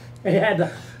tree. They had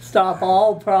to stop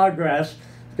all progress,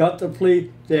 got the police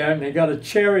there, and they got a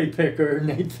cherry picker, and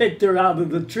they picked her out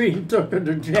of the tree and took her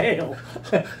to jail.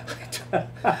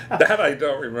 That I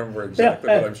don't remember exactly,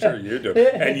 but I'm sure you do.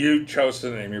 And you chose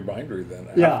to name your bindery then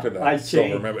after that. I still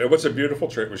changed. remember. It was a beautiful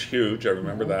tree. It was huge. I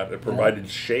remember that. It provided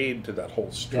shade to that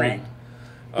whole street.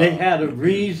 They had a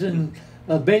reason,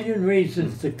 a billion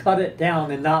reasons to cut it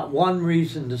down, and not one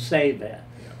reason to save it.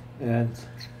 And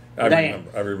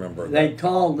I remember. They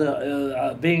called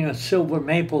being a silver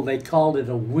maple, they called it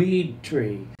a weed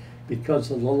tree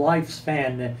because of the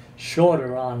lifespan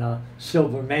shorter on a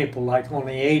silver maple, like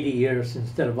only 80 years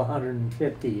instead of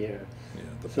 150 years. Yeah,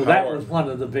 So that was one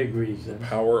of the big reasons.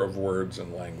 Power of words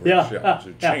and language. Yeah.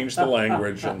 To change the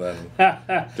language and then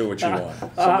do what you want.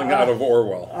 Something out of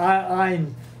Orwell.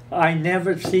 I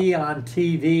never see on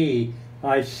TV,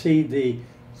 I see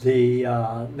the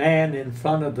man in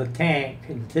front of the tank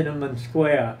in Tiananmen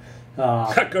Square.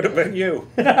 That could have been you.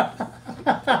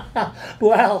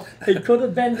 Well, it could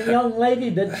have been the young lady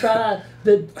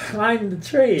that climbed the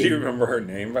tree. Do you remember her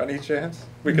name by any chance?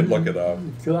 We could look it up.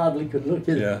 Probably could look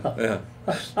it Yeah, up.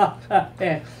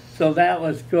 yeah. So that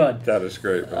was good. That is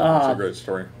great. That's a great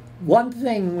story. One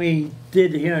thing we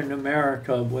did here in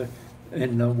America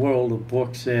in the world of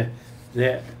books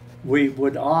that we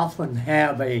would often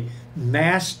have a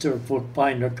master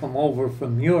bookbinder come over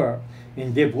from Europe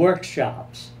and give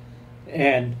workshops.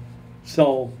 And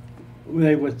so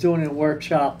they was doing a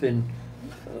workshop in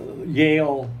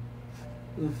Yale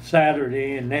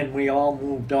Saturday, and then we all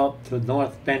moved up to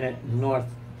North Bennett and North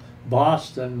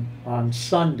Boston on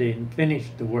Sunday and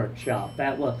finished the workshop.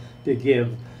 That was to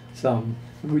give some,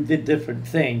 we did different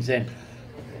things. And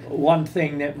one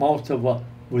thing that most of us,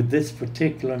 with this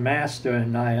particular master,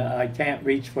 and I can't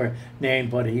reach for a name,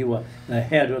 but he was the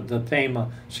head of the famous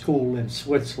school in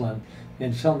Switzerland,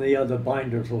 and some of the other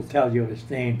binders will tell you his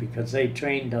name because they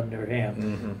trained under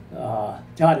him.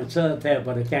 God, it's up there,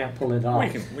 but I can't pull it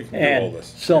off. We can do all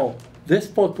this. So this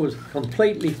book was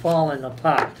completely falling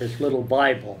apart, this little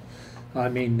Bible. I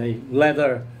mean, the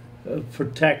leather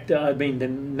protector, I mean the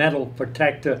metal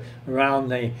protector around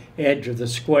the edge of the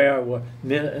square were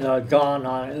gone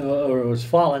on, or it was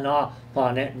falling off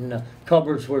on it, and the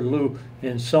covers were loose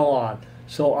and so on.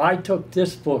 So I took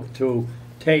this book to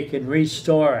take and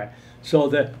restore it. So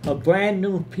that a brand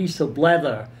new piece of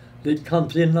leather that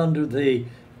comes in under the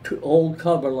old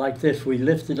cover like this, we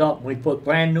lift it up and we put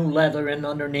brand new leather in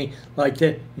underneath like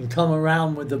that, and come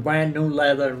around with the brand new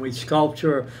leather, and we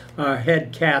sculpture our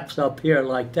head caps up here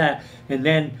like that, and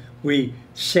then we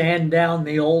sand down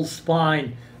the old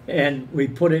spine and we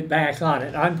put it back on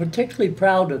it. I'm particularly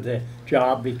proud of the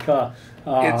job because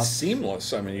it's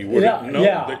seamless. I mean, you wouldn't know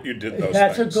that you did those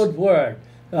That's things. a good word.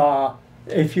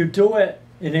 If you do it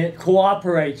and it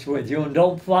cooperates with you and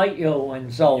don't fight you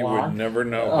and so You on. would never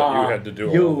know that you had to do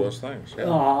all of those things.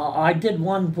 Yeah. I did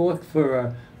one book for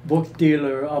a book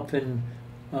dealer up in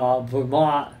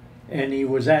Vermont, and he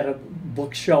was at a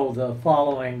book show the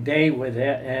following day with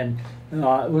it, and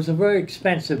it was a very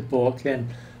expensive book, and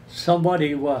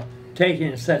somebody was taking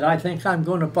it and said, I think I'm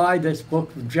going to buy this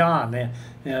book from John.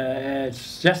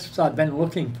 It's just, I've been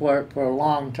looking for it for a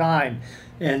long time.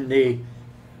 And the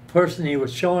person he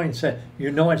was showing said,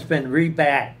 you know, it's been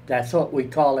rebacked. That's what we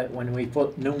call it when we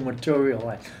put new material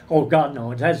in. Oh God,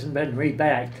 no, it hasn't been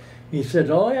rebacked. He said,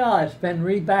 oh yeah, it's been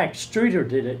rebacked. Streeter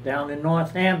did it down in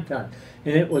Northampton,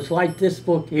 and it was like this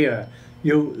book here.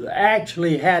 You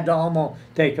actually had to almost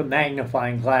take a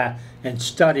magnifying glass and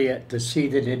study it to see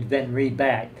that it had been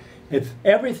rebacked. If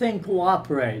everything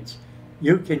cooperates,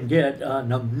 you can get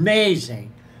an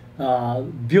amazing,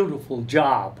 beautiful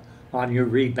job on your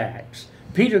rebacks.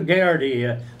 Peter Garrity,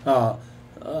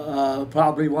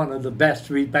 probably one of the best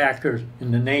rebackers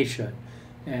in the nation,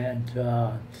 and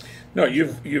no,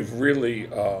 you've really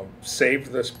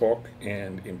saved this book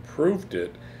and improved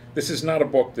it. This is not a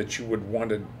book that you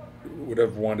would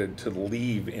have wanted to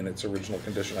leave in its original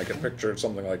condition. I can picture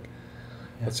something like,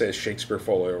 let's say, a Shakespeare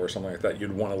folio or something like that.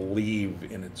 You'd want to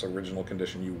leave in its original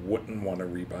condition. You wouldn't want to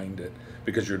rebind it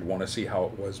because you'd want to see how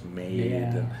it was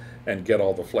made and get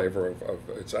all the flavor of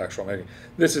its actual making.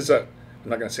 This is I'm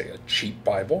not going to say a cheap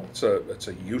Bible. It's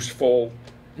a useful,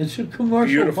 it's a commercial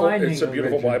beautiful. binding. It's a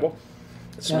beautiful original. Bible.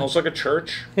 It smells like a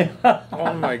church.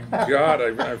 Oh my God,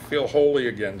 I feel holy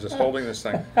again just holding this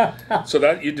thing. So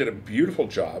that you did a beautiful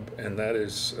job, and that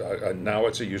is now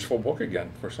it's a useful book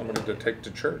again for somebody to take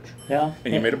to church. Yeah.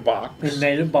 And you made a box. And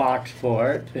made a box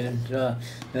for it, and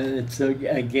it's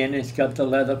again, it's got the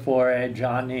leather foredge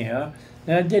on here.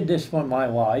 And I did this for my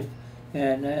wife,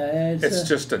 and it's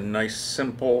just a nice,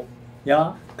 simple,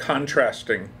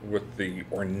 contrasting with the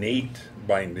ornate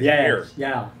binding here.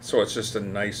 Yeah. So it's just a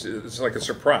nice, it's like a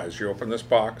surprise. You open this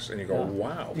box and you go,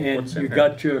 wow, and what's in you here?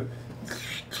 got your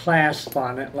clasp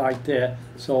on it like that.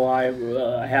 So I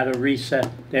had a reset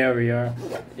area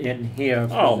in here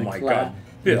for Oh the my clasp. God,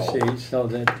 Bill. You see, so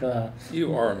that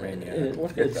You are a maniac.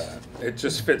 Look at that. It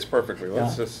just fits perfectly.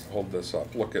 Let's Yeah. just hold this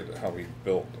up. Look at how we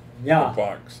built Yeah. the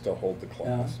box to hold the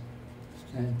clasp.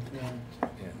 and, And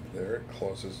there it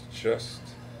closes just...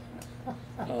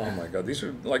 Oh my God, these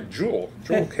are like jewel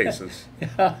cases.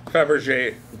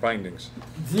 Fabergé bindings.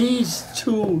 these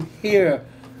two here.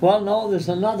 Well, no, there's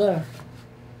another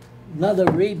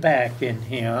reback in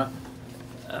here.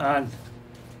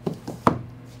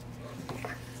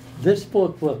 This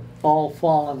book was all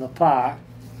falling apart,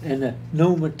 and the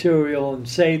new material, and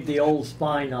saved the old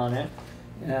spine on it,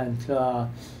 and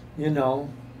you know,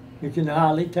 you can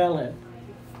hardly tell it.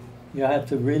 You have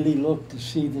to really look to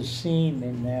see the seam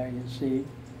in there, you see.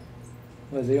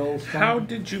 with the old How spine.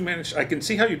 did you manage? I can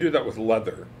see how you do that with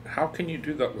leather. How can you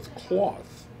do that with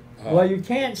cloth? Well, you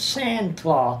can't sand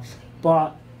cloth,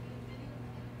 but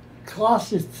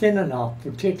cloth is thin enough,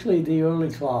 particularly the early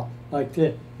cloth, like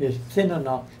this, is thin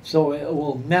enough so it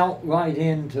will melt right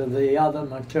into the other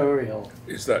material.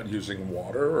 Is that using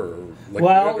water or liquid?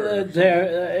 Well, or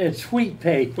it's wheat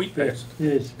paste. Wheat paste. That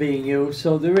is being used,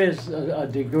 so there is a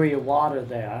degree of water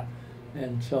there,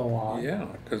 and so on. Yeah,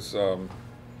 because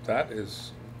that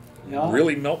is Yeah.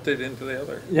 really melted into the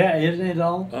other. Yeah, isn't it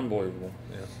all? Unbelievable.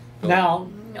 Yeah. Now,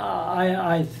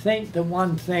 I think the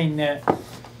one thing that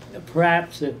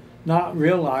perhaps not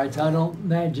realized, I don't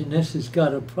imagine this has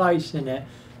got a price in it,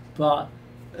 but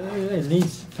and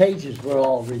these pages were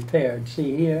all repaired.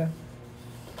 See here?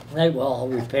 They were all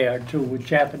repaired too with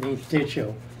Japanese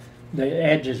tissue. The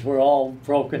edges were all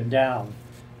broken down,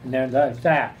 and they're like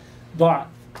that. But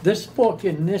this book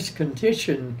in this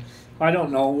condition, I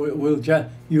don't know, we'll just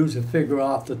use a figure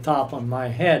off the top of my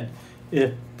head.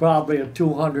 It's probably a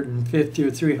 $250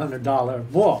 or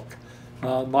 $300 book.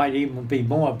 Might even be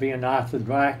more, being Arthur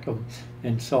Rackham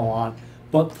and so on.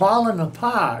 But falling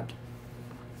apart,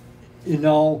 you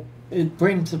know, it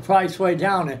brings the price way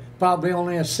down. It's probably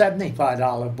only a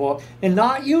 $75 book and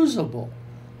not usable.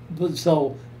 But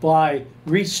so by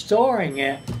restoring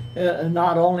it,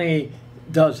 not only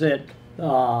does it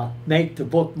make the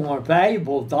book more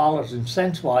valuable dollars and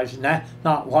cents wise, and that's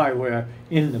not why we're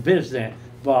in the business,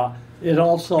 but it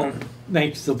also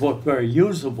makes the book very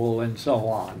usable and so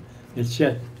on. It's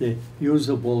just the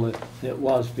usable it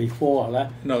was before.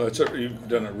 No, you've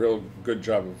done a real good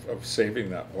job of saving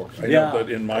that book. I Yeah. know that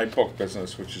in my book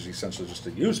business, which is essentially just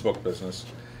a used book business,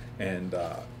 and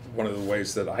one of the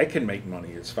ways that I can make money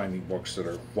is finding books that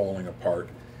are falling apart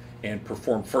and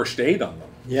perform first aid on them.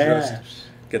 Yes. Just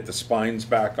get the spines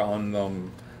back on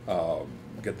them,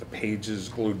 get the pages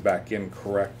glued back in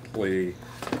correctly,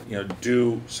 you know,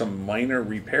 do some minor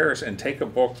repairs and take a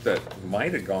book that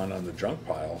might have gone on the junk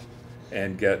pile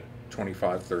and get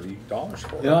 $25, $30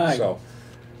 for it. Right. So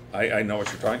I know what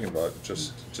you're talking about,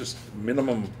 just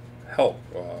minimum help.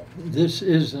 This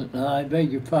isn't, I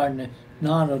beg your pardon,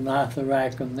 not an Arthur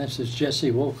Rackham. This is Jesse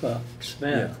Wilcox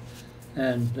Smith. Yeah.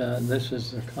 And this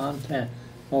is the content.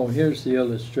 Oh, here's the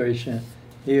illustration.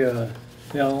 Here,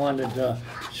 I wanted to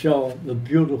show the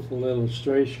beautiful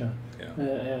illustration.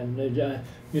 Yeah.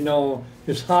 You know,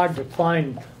 it's hard to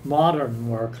find modern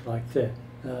work like this.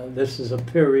 This is a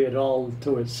period all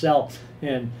to itself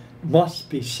and must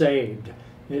be saved.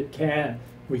 We can't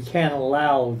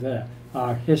allow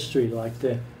our history like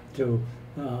this to.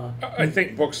 I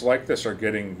think books like this are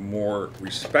getting more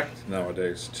respect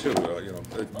nowadays too. You know,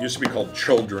 it used to be called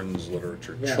children's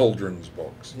literature, Yeah. children's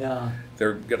books. Yeah.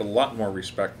 They get a lot more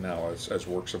respect now as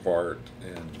works of art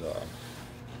and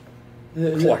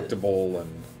collectible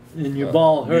And you've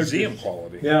all heard museum this,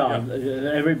 quality. Yeah,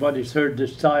 everybody's heard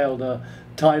this title,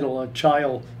 A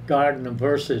Child Garden of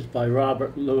Verses by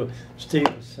Robert Louis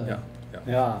Stevenson. Yeah.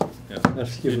 Yeah. Yeah.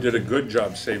 Let's give You it did a good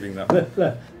job saving that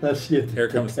book. Let's give Here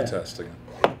it comes the test. test again.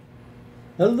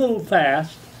 A little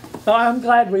fast. Oh, I'm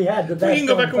glad we had the best We can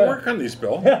go one back and work on these,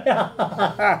 Bill.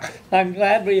 I'm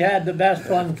glad we had the best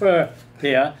one for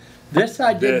here. This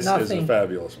I did This nothing. is a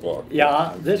fabulous book. Yeah,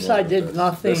 I'm this familiar I with did this.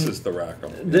 nothing. This is the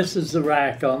Rackham. This is the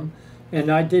Rackham,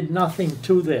 and I did nothing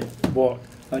to this book.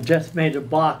 I just made a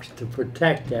box to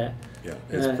protect it. Yeah,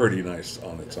 it's pretty nice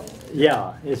on its own.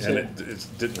 Yeah, it's And a, it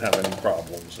didn't have any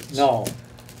problems. It's, no.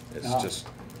 It's no. just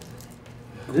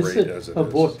This great is as it a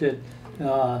is. book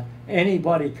that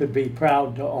anybody could be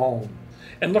proud to own.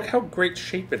 And look how great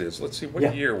shape it is. Let's see, what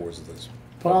Yeah. year was this?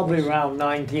 Probably published? around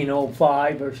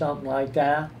 1905 or something like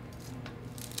that.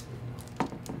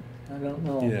 I don't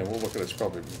know. Yeah, we'll look at it. It's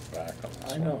probably back on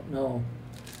this I one. don't know.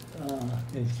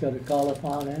 It's got a color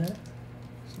font in it.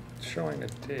 It's showing a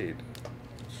date.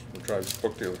 It drives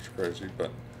book dealers crazy,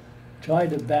 but Try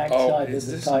the back oh, side is of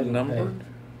the this title numbered? page.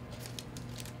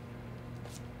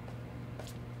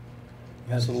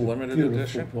 It's a limited beautiful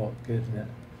edition? book, isn't it?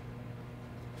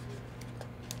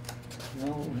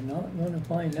 No, we're not going to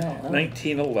find out. Huh?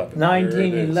 1911.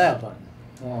 1911.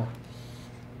 Oh.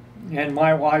 And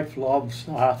my wife loves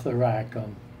Arthur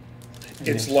Rackham.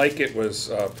 It's like it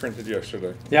was printed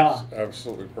yesterday. Yeah. It's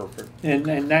absolutely perfect.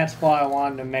 And that's why I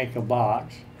wanted to make a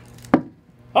box.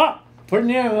 Ah! Putting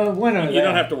in a winner You there.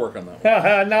 don't have to work on that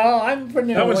one. No, I'm putting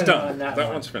in That a one's winner done. on that That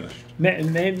one. one's finished.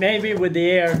 Maybe with the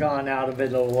air gone out of it,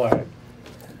 it'll work.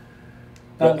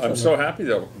 Well, I'm so happy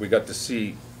that we got to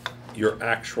see your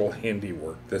actual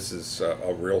handiwork. This is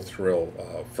a real thrill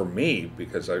for me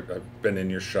because I've been in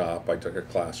your shop. I took a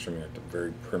class from you,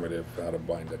 very primitive, how to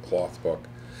bind a cloth book.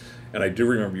 And I do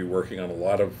remember you working on a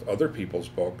lot of other people's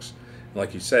books. And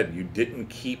like you said, you didn't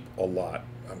keep a lot.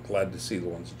 I'm glad to see the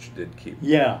ones that you did keep.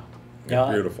 Yeah.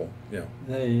 Yeah, beautiful.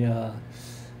 Yeah.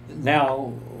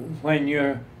 Now, when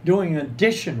you're doing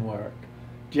edition work,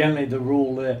 generally the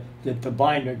rule that the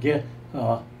binder get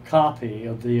a copy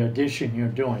of the edition you're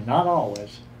doing. Not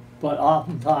always, but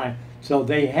oftentimes. So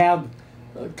they have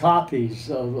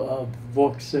copies of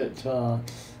books that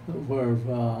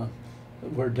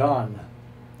were done.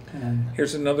 And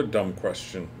here's another dumb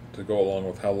question to go along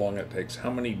with how long it takes. How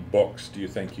many books do you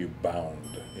think you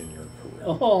bound in your career?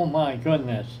 oh my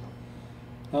goodness.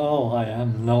 Oh, I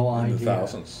have no idea. In the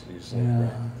thousands, easily. Yeah,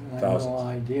 Right? I have Thousands. no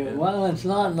idea. Yeah. Well, it's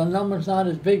not, the number's not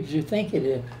as big as you think it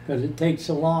is, because it takes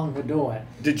so long to do it.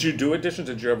 Did you do editions?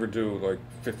 Did you ever do like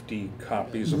 50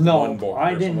 copies of No, one book?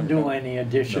 I or didn't something do like that? any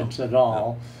editions at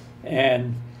all.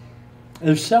 And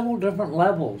there's several different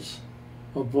levels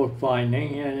of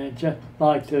bookbinding, and it's just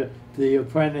like the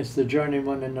apprentice, the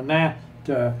journeyman, and the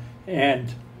master.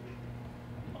 And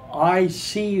I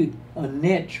see a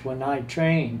niche when I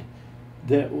trained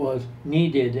that was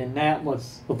needed, and that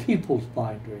was a people's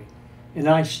bindery. And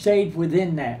I stayed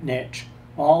within that niche.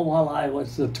 All while I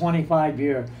was the 25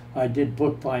 year I did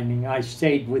bookbinding, I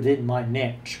stayed within my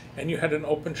niche. And you had an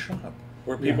open shop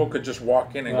where people could just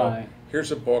walk in and Right. go,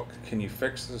 here's a book, can you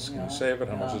fix this, can Yeah, you save it,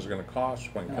 how much yeah. is it going to cost,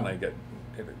 when can I get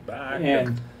it back?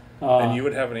 And you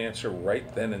would have an answer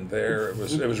right then and there. It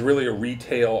was really a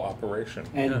retail operation.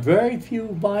 And very few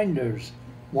binders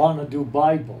want to do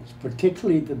Bibles,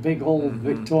 particularly the big old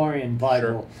Victorian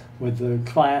Bible with the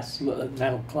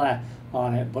metal clasp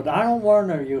on it. But I don't warn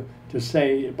you to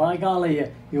say, by golly,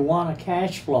 you want a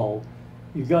cash flow,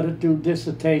 you got to do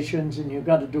dissertations and you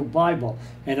got to do Bible.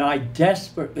 And I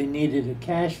desperately needed a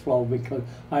cash flow because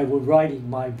I was writing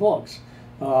my books.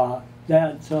 Before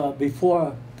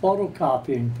a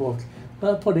photocopying book,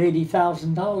 I put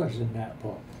 $80,000 in that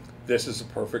book. This is a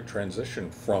perfect transition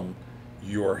from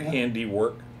your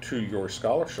handiwork to your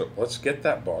scholarship. Let's get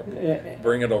that book,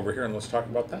 bring it over here, and let's talk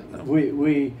about that now.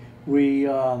 We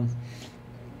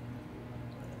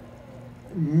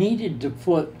needed to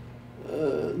put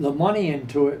the money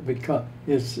into it because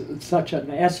it's such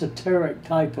an esoteric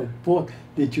type of book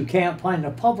that you can't find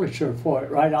a publisher for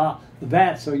it right off the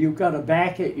bat, so you've got to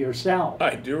back it yourself.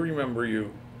 I do remember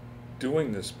you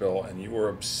doing this, Bill, and you were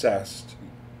obsessed,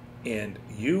 and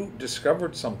you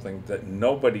discovered something that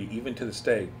nobody, even to this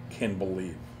day, can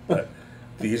believe, that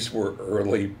these were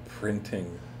early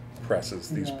printing presses,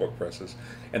 these book presses,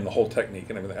 and the whole technique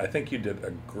and everything. I think you did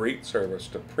a great service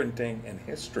to printing and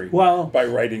history by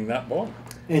writing that book.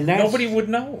 And nobody would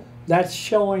know. That's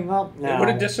showing up now. It would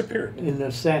have disappeared. In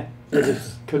the sense that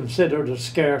it's considered a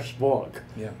scarce book.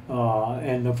 Yeah.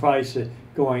 And the price is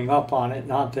going up on it.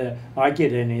 Not that I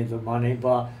get any of the money,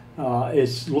 but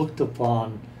it's looked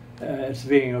upon as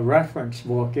being a reference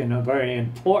book and a very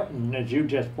important, as you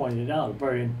just pointed out, a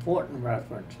very important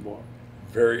reference book.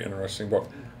 Very interesting book.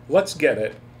 Let's get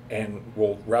it, and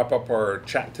we'll wrap up our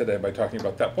chat today by talking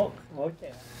about that book.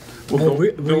 Okay. Well,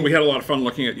 Bill, we had a lot of fun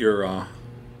looking at your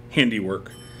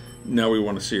handiwork. Now we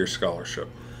want to see your scholarship.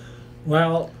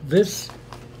 Well,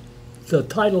 the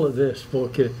title of this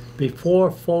book is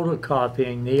Before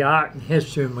Photocopying, the Art and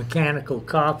History of Mechanical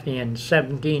Copying,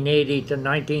 1780 to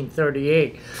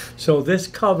 1938. So this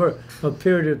covers a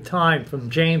period of time from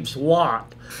James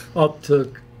Watt up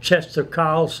to Chester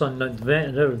Carlson, the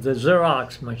inventor of the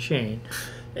Xerox machine.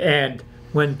 And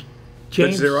when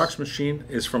James... The Xerox machine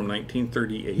is from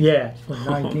 1938. Yeah, from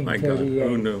Oh 1938. my God,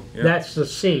 who knew? Yeah. That's the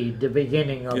seed, the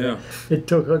beginning of it. It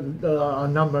took a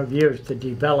number of years to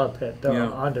develop it,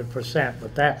 100%,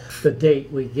 but that's the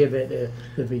date we give it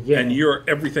the beginning. And you're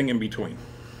everything in between.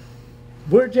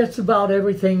 We're just about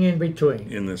everything in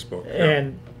between. In this book.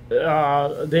 And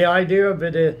the idea of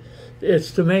it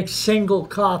is to make single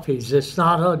copies. It's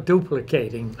not a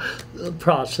duplicating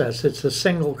process. It's a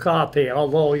single copy,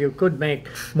 although you could make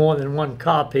more than one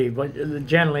copy, but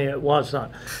generally it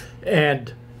wasn't.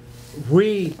 And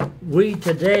we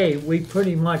today, we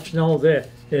pretty much know the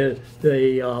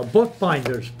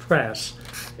Bookbinder's press.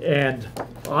 And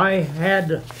I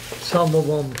had some of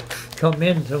them come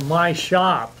into my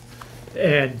shop,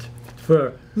 and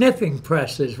for nipping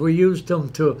presses, we used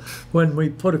them when we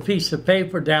put a piece of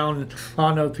paper down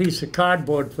on a piece of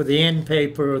cardboard for the end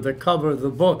paper or the cover of the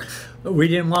book. We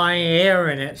didn't want any air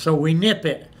in it, so we nip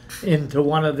it into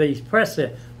one of these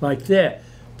presses like that.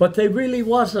 But they really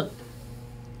wasn't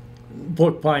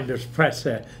Bookbinder's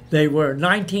presses. They were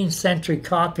 19th century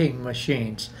copying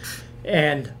machines.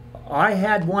 And I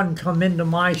had one come into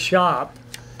my shop,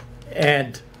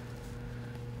 and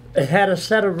it had a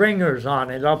set of ringers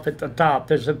on it up at the top.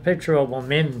 There's a picture of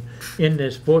them in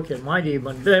this book. It might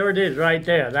even, there it is right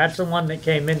there. That's the one that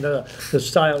came into, the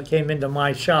style that came into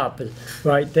my shop, is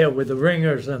right there with the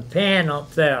ringers and pan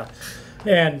up there.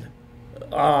 And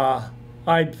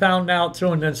I found out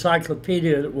through an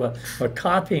encyclopedia that was a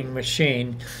copying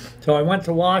machine. So I went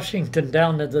to Washington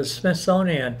down to the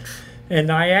Smithsonian,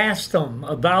 and I asked them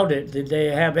about it. Did they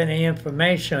have any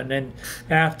information? And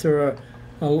after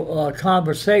a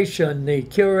conversation, the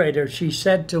curator, she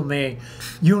said to me,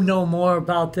 "You know more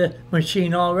about the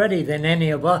machine already than any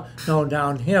of us know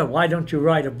down here. Why don't you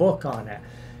write a book on it?"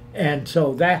 And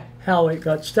so that's how it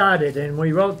got started. And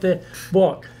we wrote the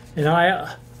book. And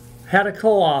I had a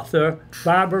co-author,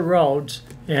 Barbara Rhodes,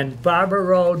 and Barbara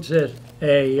Rhodes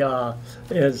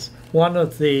is one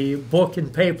of the book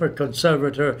and paper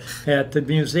conservator at the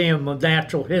Museum of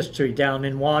Natural History down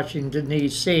in Washington,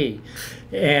 D.C.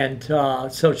 And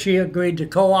so she agreed to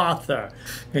co-author.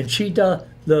 And she does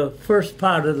the first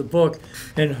part of the book,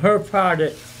 and her part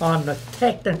on the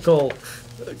technical,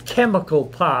 chemical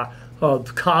part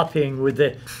of copying with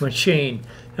the machine.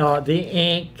 The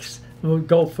inks will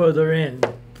go further in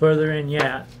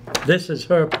yet. This is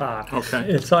her part. Okay.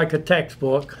 It's like a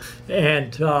textbook.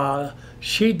 And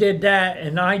she did that,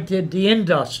 and I did the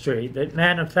industry that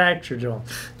manufactured them.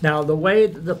 Now, the way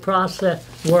that the process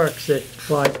works is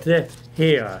like this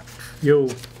here.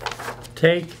 You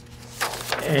take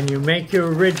and you make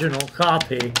your original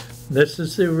copy. This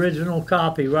is the original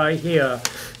copy right here.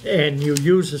 And you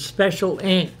use a special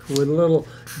ink with a little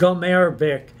gum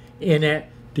Arabic in it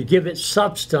to give it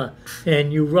substance,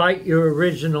 and you write your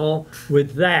original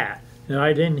with that.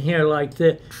 Right in here like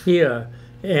this here,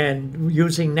 and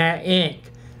using that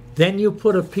ink. Then you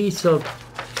put a piece of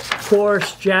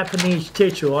coarse Japanese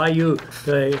tissue. I use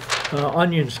the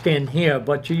onion skin here,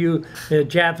 but you use the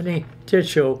Japanese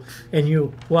tissue, and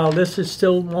you, while this is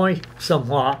still moist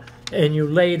somewhat, and you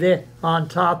lay it on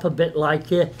top of it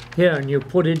like it here, and you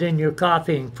put it in your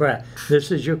copying press.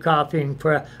 This is your copying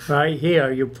press right here.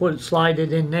 You slide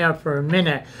it in there for a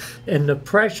minute, and the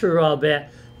pressure of it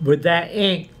with that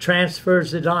ink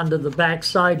transfers it onto the back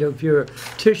side of your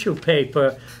tissue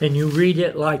paper, and you read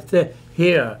it like this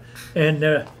here.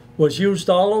 And was used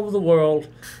all over the world.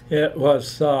 It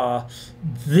was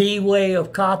the way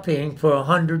of copying for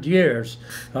 100 years.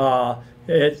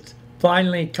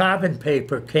 Finally, carbon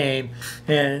paper came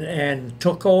and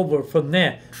took over from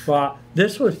there. But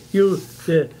this was used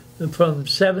from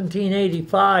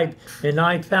 1785, and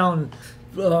I found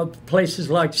places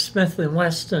like Smith &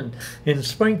 Wesson in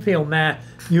Springfield, Mass,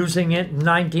 using it in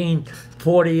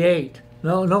 1948.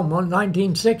 No,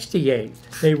 1968.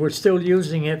 They were still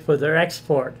using it for their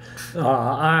export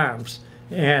arms.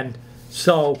 And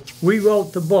so we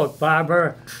wrote the book,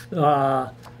 Barbara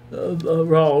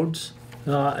Rhodes,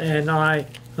 and I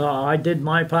did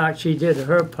my part, she did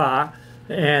her part,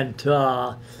 and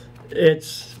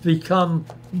it's become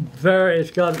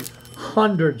it's got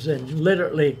hundreds and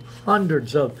literally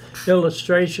hundreds of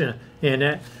illustration in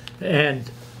it. And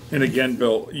again,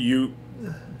 Bill, you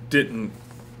didn't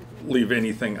leave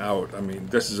anything out. I mean,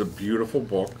 this is a beautiful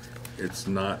book. It's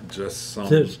not just some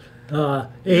there's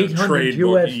 800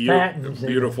 U.S. patents.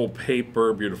 Beautiful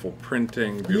paper, beautiful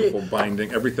printing, beautiful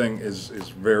binding. Everything is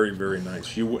very, very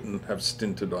nice. You wouldn't have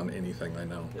stinted on anything, I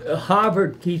know.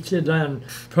 Harvard keeps it on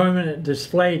permanent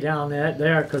display down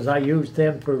there because I use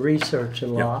them for research a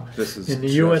lot. Yeah, this is and the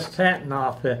U.S. Patent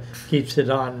Office keeps it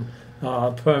on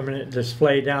permanent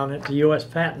display down at the U.S.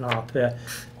 Patent Office.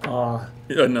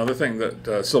 Another thing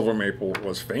that Silver Maple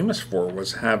was famous for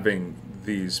was having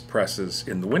these presses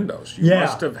in the windows. You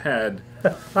must have had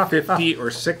 50 or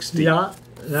 60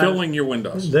 filling your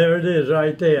windows. There it is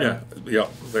right there. Yeah,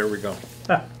 there we go.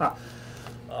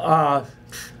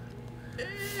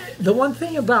 The one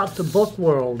thing about the book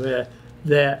world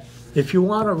that if you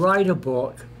want to write a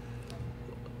book,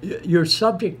 your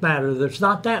subject matter, there's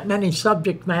not that many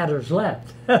subject matters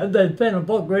left. There's been a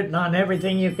book written on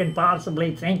everything you can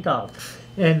possibly think of.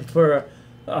 And for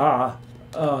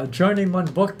a journeyman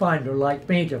bookbinder like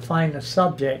me to find a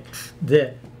subject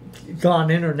that gone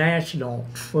international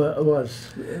was...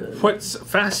 What's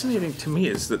fascinating to me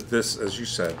is that this, as you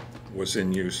said, was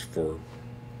in use for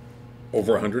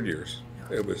over 100 years.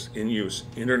 It was in use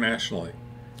internationally,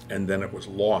 and then it was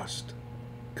lost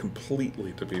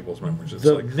completely to people's memories. It's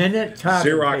the like minute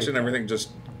Xerox paper. And everything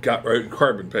just got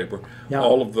carbon paper. Yeah.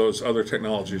 All of those other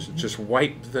technologies just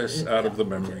wiped this out of the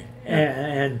memory.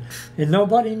 And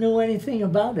nobody knew anything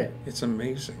about it. It's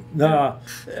amazing.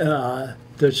 To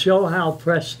show how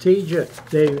prestigious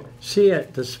they see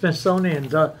it, the Smithsonian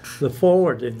does the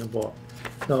forward in the book.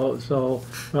 So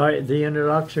right, the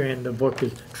introduction in the book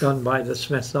is done by the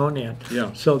Smithsonian.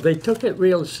 Yeah. So they took it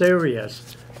real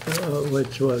serious,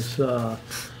 which was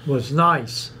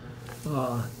nice.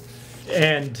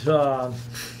 And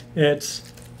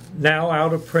it's now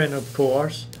out of print, of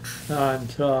course. And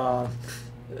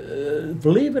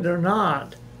believe it or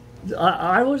not,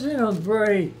 I was in a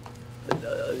very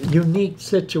unique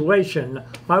situation.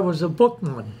 I was a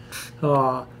bookman,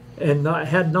 and I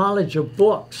had knowledge of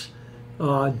books.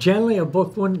 Generally, a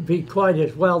book wouldn't be quite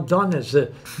as well done as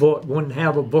a book, wouldn't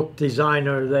have a book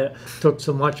designer that took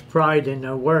so much pride in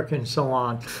their work and so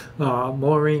on.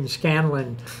 Maureen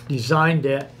Scanlon designed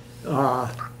it,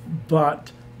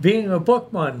 but being a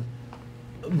bookman,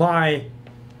 my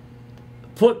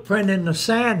footprint in the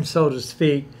sand, so to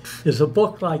speak, is a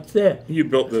book like this. You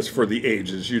built this for the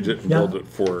ages. You didn't build it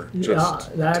for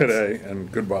just today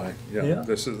and goodbye. Yeah.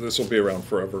 This will be around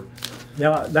forever.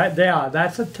 Yeah,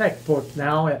 that's a tech book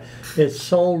now. It's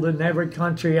sold in every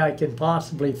country I can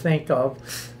possibly think of,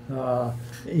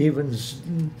 even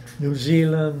New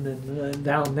Zealand and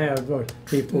down there.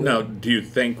 People. Now, do you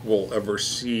think we'll ever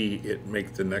see it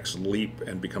make the next leap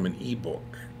and become an e-book?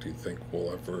 Do you think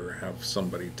we'll ever have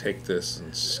somebody take this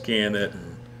and scan it?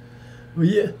 Well,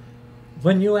 yeah.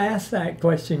 When you ask that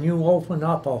question, you open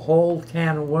up a whole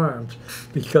can of worms,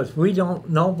 because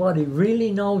nobody really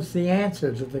knows the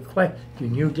answer to the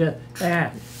question you just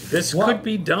asked. This could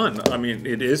be done. I mean,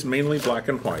 it is mainly black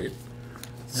and white,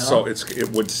 so it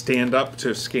would stand up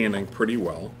to scanning pretty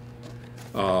well.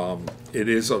 It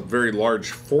is a very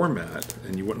large format,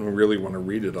 and you wouldn't really want to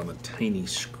read it on a tiny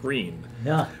screen.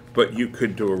 Yeah. But you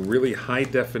could do a really high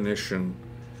definition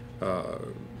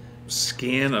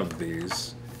scan of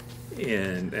these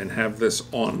and have this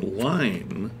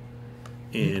online.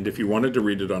 And if you wanted to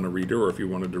read it on a reader, or if you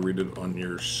wanted to read it on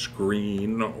your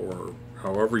screen, or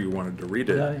however you wanted to read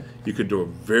it, you could do a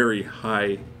very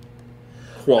high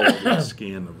quality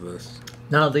scan of this.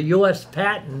 Now, the U.S.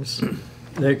 patents,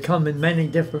 they come in many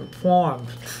different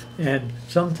forms, and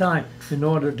sometimes in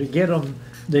order to get them,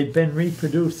 they've been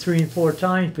reproduced 3 and 4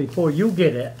 times before you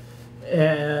get it.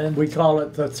 And we call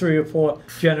it the 3 or 4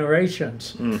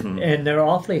 generations. Mm-hmm. And they're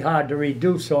awfully hard to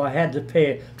redo, so I had to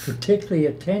pay particularly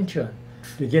attention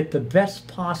to get the best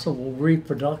possible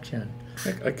reproduction.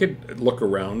 I could look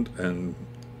around and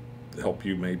help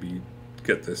you maybe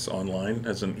get this online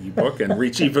as an ebook and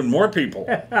reach even more people.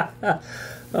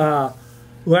 Well,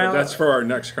 but that's for our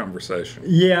next conversation.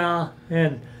 Yeah,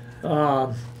 and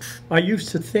I used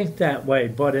to think that way,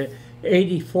 but at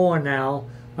 84 now,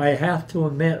 I have to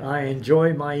admit I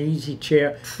enjoy my easy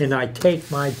chair, and I take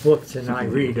my books and I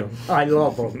read them. I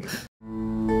love them.